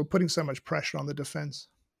goals or putting so much pressure on the defense.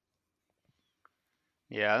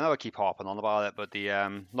 Yeah, I know I keep harping on about it, but the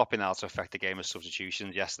not being able to affect the game with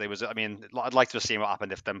substitutions yesterday was, I'd like to have seen what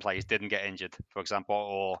happened if them players didn't get injured, for example,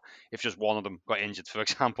 or if just one of them got injured, for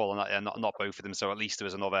example, and not both of them, so at least there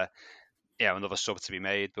was another sub to be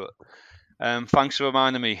made. But thanks for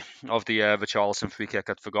reminding me of the Richarlison free kick.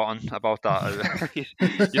 I'd forgotten about that.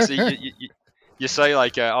 you say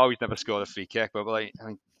like, oh, he's never scored a free kick, but like,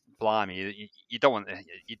 blimey, you don't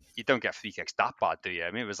get free kicks that bad, do you?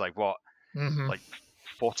 It was like what, like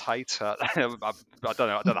foot height. I don't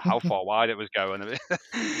know how far wide it was going.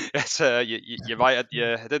 It's you're right.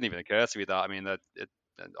 Yeah, it didn't even occur to me that.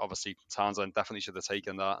 Obviously Townsend definitely should have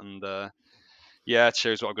taken that, and it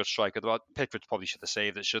shows what a good striker. Pickford probably should have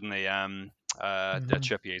saved it, shouldn't he?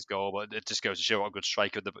 Trippier's goal, but it just goes to show what a good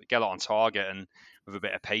striker. Get it on target and with a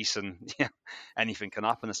bit of pace, and anything can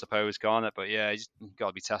happen, I suppose, can't it? But you got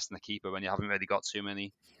to be testing the keeper when you haven't really got too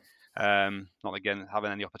many. Not again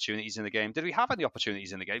having any opportunities in the game. Did we have any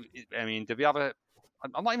opportunities in the game? Did we have a?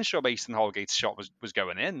 I'm not even sure Mason Holgate's shot was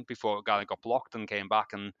going in before it got blocked and came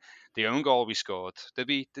back, and the own goal we scored. Did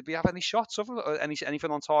we have any shots or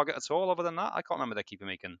anything on target at all other than that? I can't remember the keeper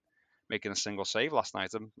making a single save last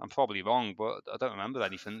night. I'm probably wrong, but I don't remember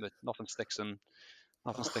anything. But nothing sticks in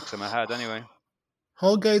my head anyway.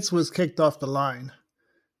 Holgate's was kicked off the line.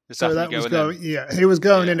 So that was going. He was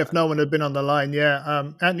going in if no one had been on the line.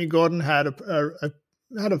 Anthony Gordon had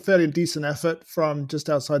a fairly decent effort from just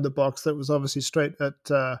outside the box that was obviously straight at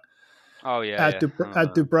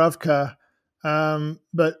Dubravka.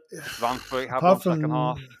 But Van Fleet had one second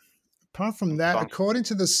half. Apart from that, according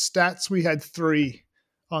to the stats, we had 3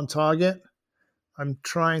 on target. I'm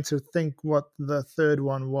trying to think what the third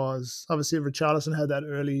one was. Obviously, Richarlison had that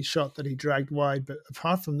early shot that he dragged wide, but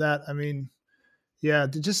apart from that,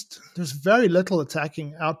 there's very little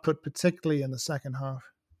attacking output, particularly in the second half.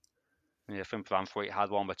 Yeah, I think Van Fleet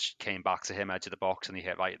had one which came back to him edge of the box and he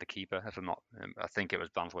hit right at the keeper. If I'm not, I think it was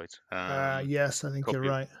Van Fleet. Yes, I think you're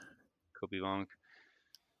right. Could be wrong.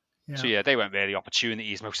 Yeah. So they weren't really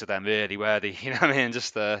opportunities. Most of them really were they. You know what I mean?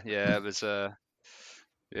 Just it was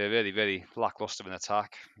really, really lackluster in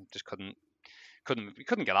attack. Just couldn't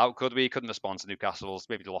get out, could we? Couldn't respond to Newcastle's.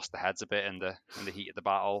 Maybe they lost their heads a bit in the heat of the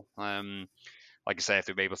battle. Like I say, if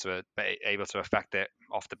they were able to affect it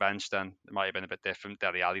off the bench, then it might have been a bit different.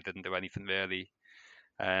 Dele Alli didn't do anything really.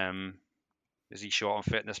 Is he short on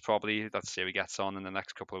fitness? Probably. Let's see how he gets on in the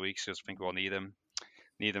next couple of weeks. I think we'll need him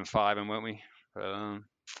 5, won't we?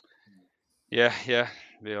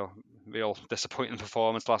 Real disappointing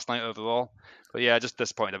performance last night overall. But just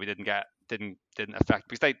disappointed that we didn't affect,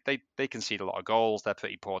 because they concede a lot of goals. They're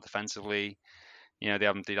pretty poor defensively. They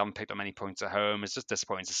haven't picked up many points at home. It's just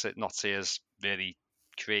disappointing to not see us really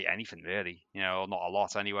create anything, really. Or not a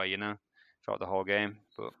lot anyway. Throughout the whole game.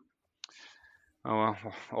 But oh well,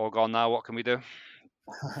 all gone now. What can we do?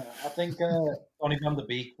 I think Donny van de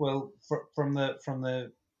Beek will, from the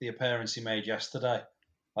appearance he made yesterday,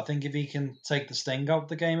 I think if he can take the sting out of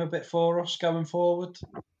the game a bit for us going forward,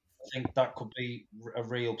 I think that could be a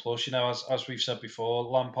real plus. As we've said before,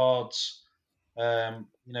 Lampard's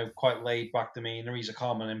quite laid back demeanour. He's a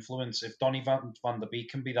common influence. If Donny van de Beek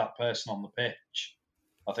can be that person on the pitch,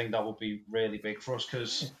 I think that would be really big for us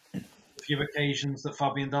because a few occasions that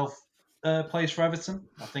Fabian Delph plays for Everton,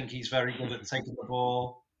 I think he's very good at taking the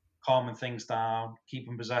ball, calming things down,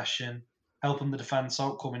 keeping possession, helping the defence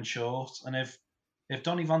out, coming short. And if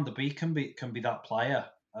Donny van der Beek can be that player,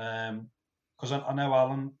 because I know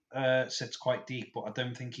Alan sits quite deep, but I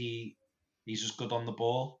don't think he's as good on the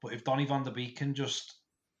ball. But if Donny van der Beek can just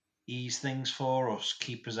ease things for us,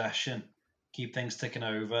 keep possession, keep things ticking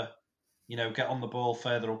over, get on the ball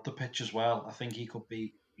further up the pitch as well, I think he could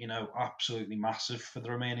be, absolutely massive for the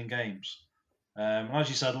remaining games. And as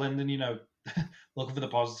you said, Lyndon, looking for the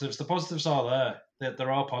positives. The positives are there.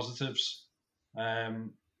 There are positives.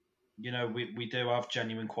 We do have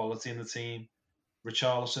genuine quality in the team.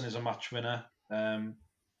 Richarlison is a match winner.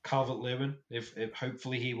 Calvert-Lewin, if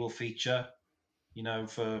hopefully he will feature,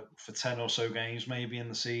 for 10 or so games maybe in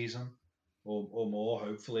the season or more,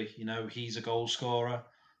 hopefully. He's a goal scorer.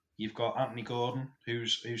 You've got Anthony Gordon,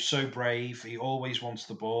 who's so brave. He always wants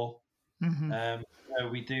the ball.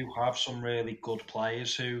 Mm-hmm. We do have some really good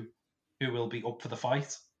players who will be up for the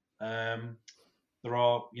fight. There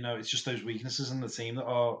are, it's just those weaknesses in the team that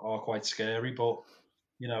are quite scary. But,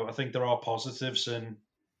 I think there are positives. And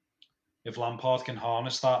if Lampard can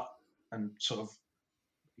harness that and sort of,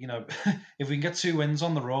 if we can get 2 wins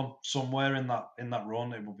on the run, somewhere in that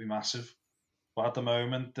run, it will be massive. But at the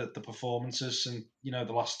moment, the performances and,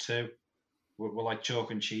 the last 2 were like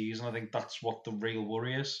chalk and cheese. And I think that's what the real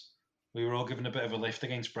worry is. We were all given a bit of a lift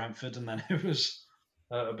against Brentford, and then it was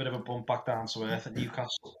a bit of a bump back down to earth at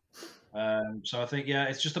Newcastle. So I think,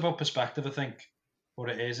 it's just about perspective, I think. What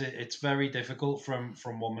it is, it's very difficult from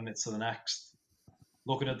 1 minute to the next.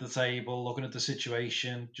 Looking at the table, looking at the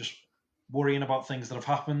situation, just worrying about things that have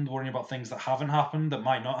happened, worrying about things that haven't happened, that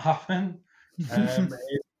might not happen.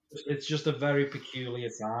 It's just a very peculiar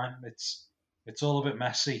time. It's all a bit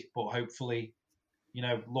messy, but hopefully,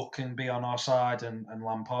 luck can be on our side and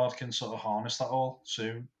Lampard can sort of harness that all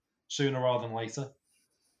sooner rather than later.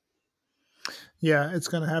 Yeah, it's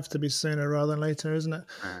going to have to be sooner rather than later, isn't it?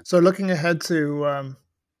 So looking ahead to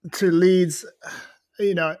Leeds,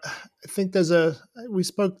 I think we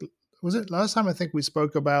spoke, was it last time? I think we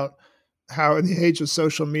spoke about how in the age of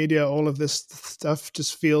social media, all of this stuff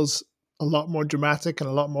just feels a lot more dramatic and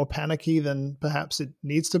a lot more panicky than perhaps it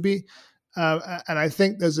needs to be. And I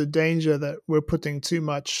think there's a danger that we're putting too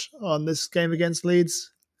much on this game against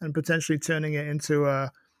Leeds and potentially turning it into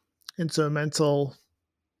a mental,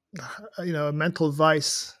 a mental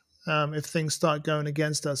vice if things start going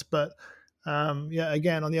against us. But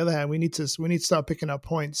again, on the other hand, we need to start picking up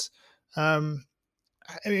points.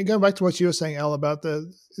 Going back to what you were saying, El, about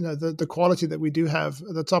the quality that we do have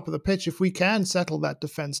at the top of the pitch, if we can settle that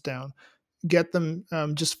defense down, get them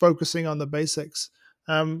just focusing on the basics.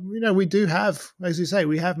 We do have, as you say,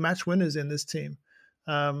 we have match winners in this team.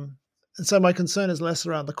 And so my concern is less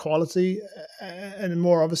around the quality and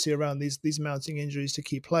more obviously around these mounting injuries to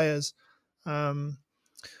key players. So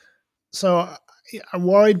I'm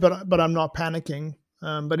worried, but I'm not panicking.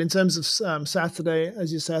 But in terms of Saturday,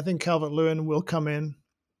 as you say, I think Calvert-Lewin will come in.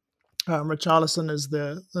 Richarlison is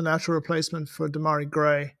the natural replacement for Damari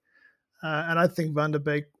Gray. And I think Van der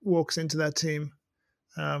Beek walks into that team,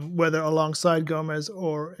 whether alongside Gomez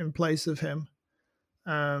or in place of him.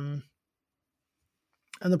 And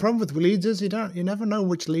the problem with Leeds is you never know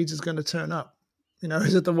which Leeds is going to turn up.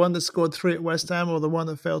 Is it the one that scored 3 at West Ham or the one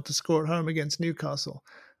that failed to score at home against Newcastle?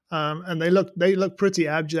 And they look pretty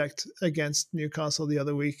abject against Newcastle the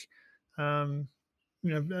other week.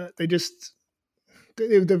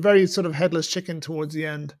 They're very sort of headless chicken towards the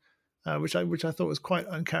end, which I thought was quite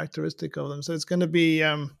uncharacteristic of them. So it's going to be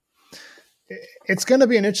an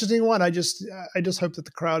interesting one. I just hope that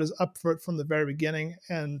the crowd is up for it from the very beginning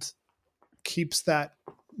and keeps that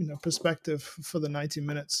perspective for the 90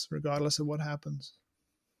 minutes, regardless of what happens.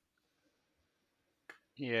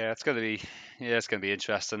 Yeah, it's going to be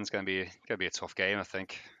interesting. It's going to be a tough game, I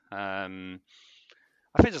think. I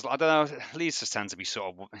don't know. Leeds just tend to be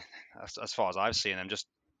sort of, as far as I've seen them, just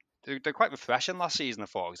they're quite refreshing last season. I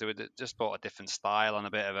thought because they just brought a different style and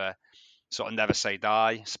a bit of a sort of never say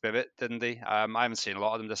die spirit, didn't they? I haven't seen a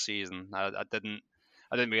lot of them this season. I didn't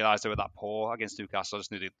realise they were that poor against Newcastle. I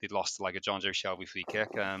just knew they'd lost to like a John Joe Shelby free kick.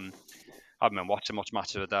 I haven't been watching much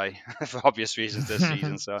Match of the Day for obvious reasons this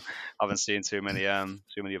season, so I haven't seen too many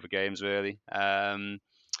other games really.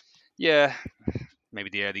 Maybe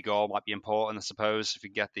the early goal might be important, I suppose. If you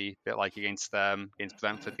get the bit like against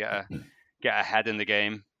Brentford, get ahead in the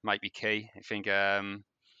game might be key. I think I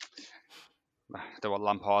don't want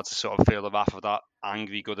Lampard to sort of feel the wrath of that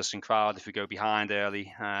angry Goodison crowd if we go behind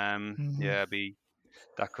early.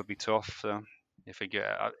 That could be tough. So if we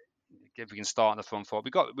get, if we can start in the front four,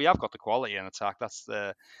 we have got the quality in attack. That's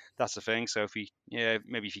the thing. So if you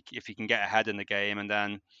can get ahead in the game, and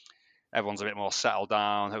then everyone's a bit more settled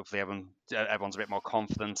down, hopefully everyone's a bit more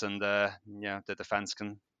confident, and the defense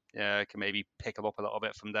can maybe pick it up a little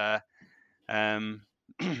bit from there.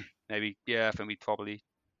 Maybe I think we'd probably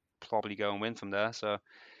go and win from there. So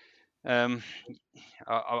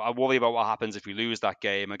I worry about what happens if we lose that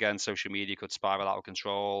game. Again, social media could spiral out of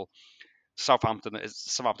control. Southampton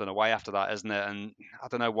away after that, isn't it? And I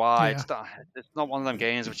don't know why. Yeah. It's not one of them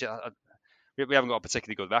games which we haven't got a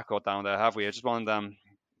particularly good record down there, have we? It's just one of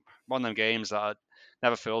them games that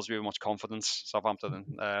never fills me with much confidence.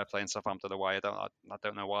 Southampton playing Southampton away, I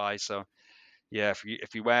don't know why. So yeah, if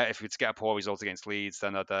we were to get a poor result against Leeds,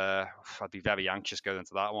 then I'd be very anxious going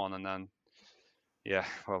into that one. And then if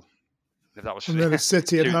that was another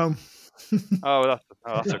City at home.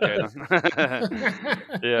 that's okay then.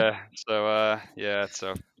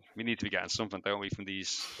 So we need to be getting something, don't we, from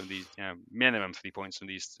these minimum 3 points from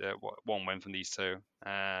these, one win from these two,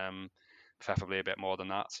 preferably a bit more than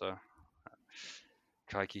that. So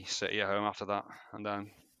crikey, City at home after that, and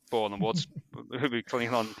then Bournemouth Woods. We'll be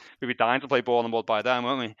dying to play Bournemouth by then,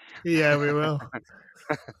 won't we? Yeah, we will.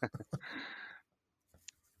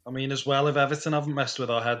 I mean, as well, if Everton haven't messed with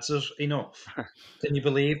our heads enough, can you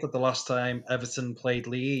believe that the last time Everton played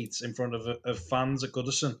Leeds in front of fans at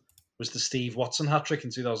Goodison was the Steve Watson hat-trick in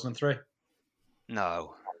 2003?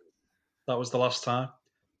 No. That was the last time.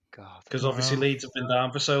 God. Because obviously Leeds have been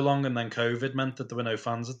down for so long, and then COVID meant that there were no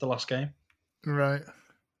fans at the last game. Right.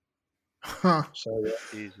 Huh. So,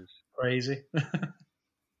 Jesus. Crazy.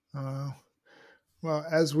 Well,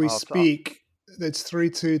 as we speak, it's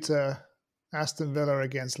 3-2 to Aston Villa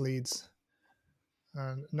against Leeds.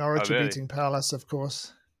 Norwich are beating Palace, of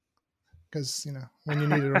course, because when you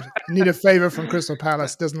need a favour from Crystal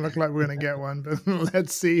Palace, doesn't look like we're going to get one. But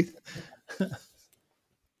let's see. What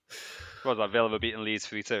was that? Villa were beating Leeds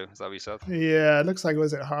 3-2. Is that what you said? Yeah, it looks like it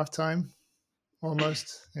was at halftime,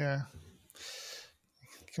 almost. Yeah.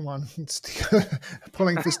 Come on,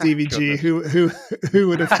 pulling for Stevie G. Who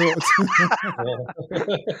would have thought?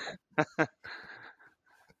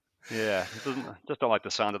 Yeah, just don't like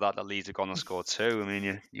the sound of that Leeds are going to score two. I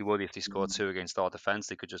mean, you worry if they score two against our defence,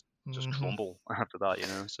 they could just crumble after that,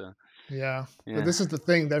 So yeah, but this is the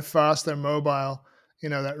thing: they're fast, they're mobile.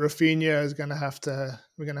 That Rafinha is we're going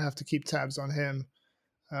to have to keep tabs on him.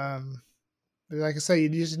 Like I say,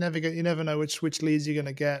 you never know which Leeds you're going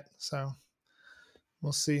to get. So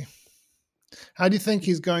we'll see. How do you think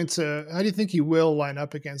he will line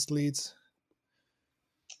up against Leeds?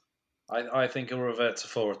 I think he'll revert to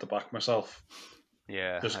four at the back myself.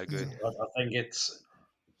 Yeah, I agree. I think it's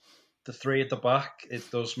the three at the back.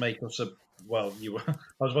 It does make us I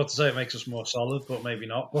was about to say it makes us more solid, but maybe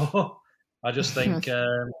not. But I just think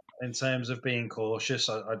in terms of being cautious,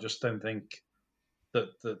 I just don't think that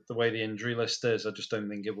the way the injury list is, I just don't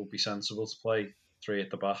think it will be sensible to play three at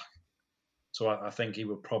the back. So I think he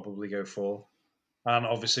would probably go four. And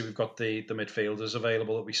obviously we've got the midfielders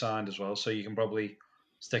available that we signed as well, so you can probably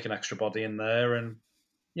stick an extra body in there and,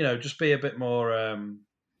 just be a bit more on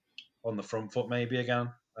the front foot maybe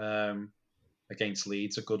again against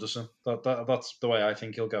Leeds at Goodison. That's the way I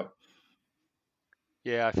think he'll go.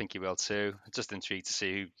 Yeah, I think he will too. Just intrigued to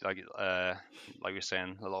see who, like we were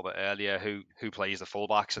saying a little bit earlier, who plays the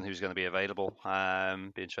fullbacks and who's going to be available.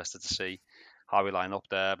 Be interested to see how we line up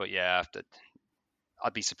there. But yeah,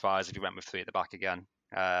 I'd be surprised if he went with three at the back again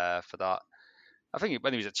for that. I think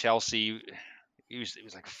when he was at Chelsea, it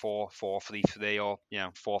was like 4-4-3-3 or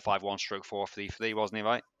 4-5-1/4-3-3, wasn't he,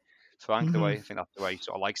 right? Frank, I think that's the way he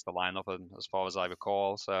sort of likes to line up, as far as I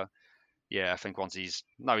recall. So yeah, I think once he's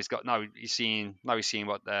seen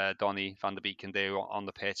what Donny van de Beek can do on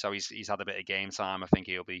the pitch. So he's had a bit of game time. I think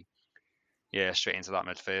he'll be straight into that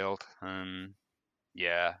midfield.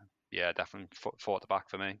 Definitely four at the back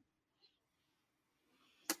for me.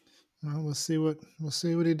 Well, we'll see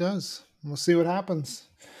what he does. We'll see what happens.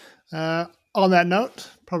 On that note,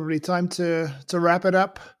 probably time to wrap it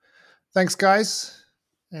up. Thanks, guys.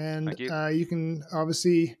 And Thank you. You can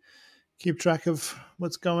obviously keep track of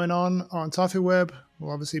what's going on Toffee Web.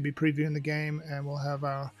 We'll obviously be previewing the game, and we'll have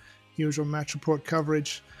our usual match report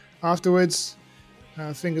coverage afterwards.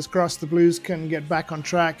 Fingers crossed the Blues can get back on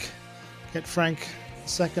track, get Frank a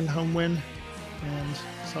second home win, and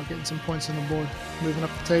start getting some points on the board, moving up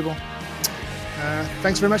the table.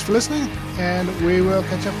 Thanks very much for listening, and we will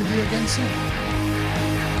catch up with you again soon.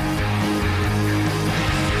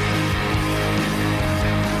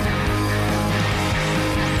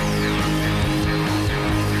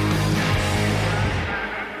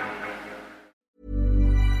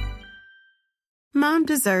 Mom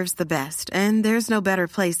deserves the best, and there's no better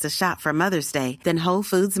place to shop for Mother's Day than Whole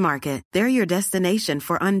Foods Market. They're your destination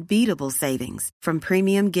for unbeatable savings, from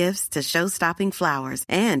premium gifts to show-stopping flowers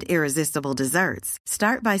and irresistible desserts.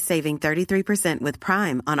 Start by saving 33% with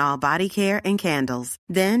Prime on all body care and candles.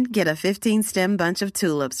 Then get a 15-stem bunch of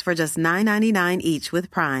tulips for just $9.99 each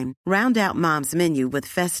with Prime. Round out Mom's menu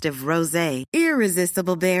with festive rosé,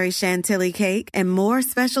 irresistible berry chantilly cake, and more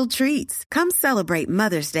special treats. Come celebrate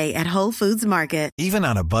Mother's Day at Whole Foods Market. Even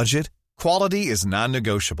on a budget, quality is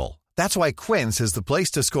non-negotiable. That's why Quince is the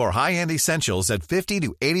place to score high-end essentials at 50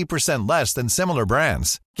 to 80% less than similar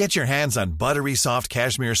brands. Get your hands on buttery soft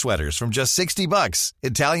cashmere sweaters from just $60,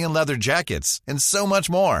 Italian leather jackets, and so much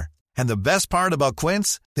more. And the best part about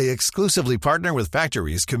Quince, they exclusively partner with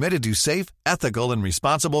factories committed to safe, ethical, and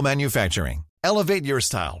responsible manufacturing. Elevate your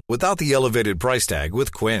style without the elevated price tag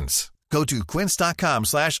with Quince. Go to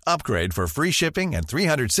quince.com/upgrade for free shipping and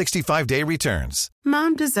 365-day returns.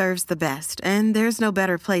 Mom deserves the best, and there's no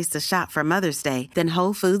better place to shop for Mother's Day than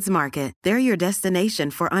Whole Foods Market. They're your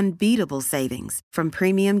destination for unbeatable savings, from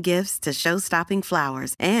premium gifts to show-stopping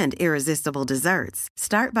flowers and irresistible desserts.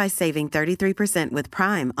 Start by saving 33% with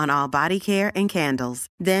Prime on all body care and candles.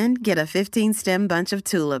 Then get a 15-stem bunch of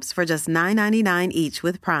tulips for just $9.99 each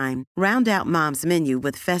with Prime. Round out Mom's menu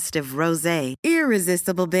with festive rosé,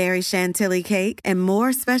 irresistible berry chantilly cake, and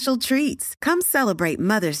more special treats. Come celebrate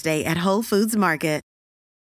Mother's Day at Whole Foods Market.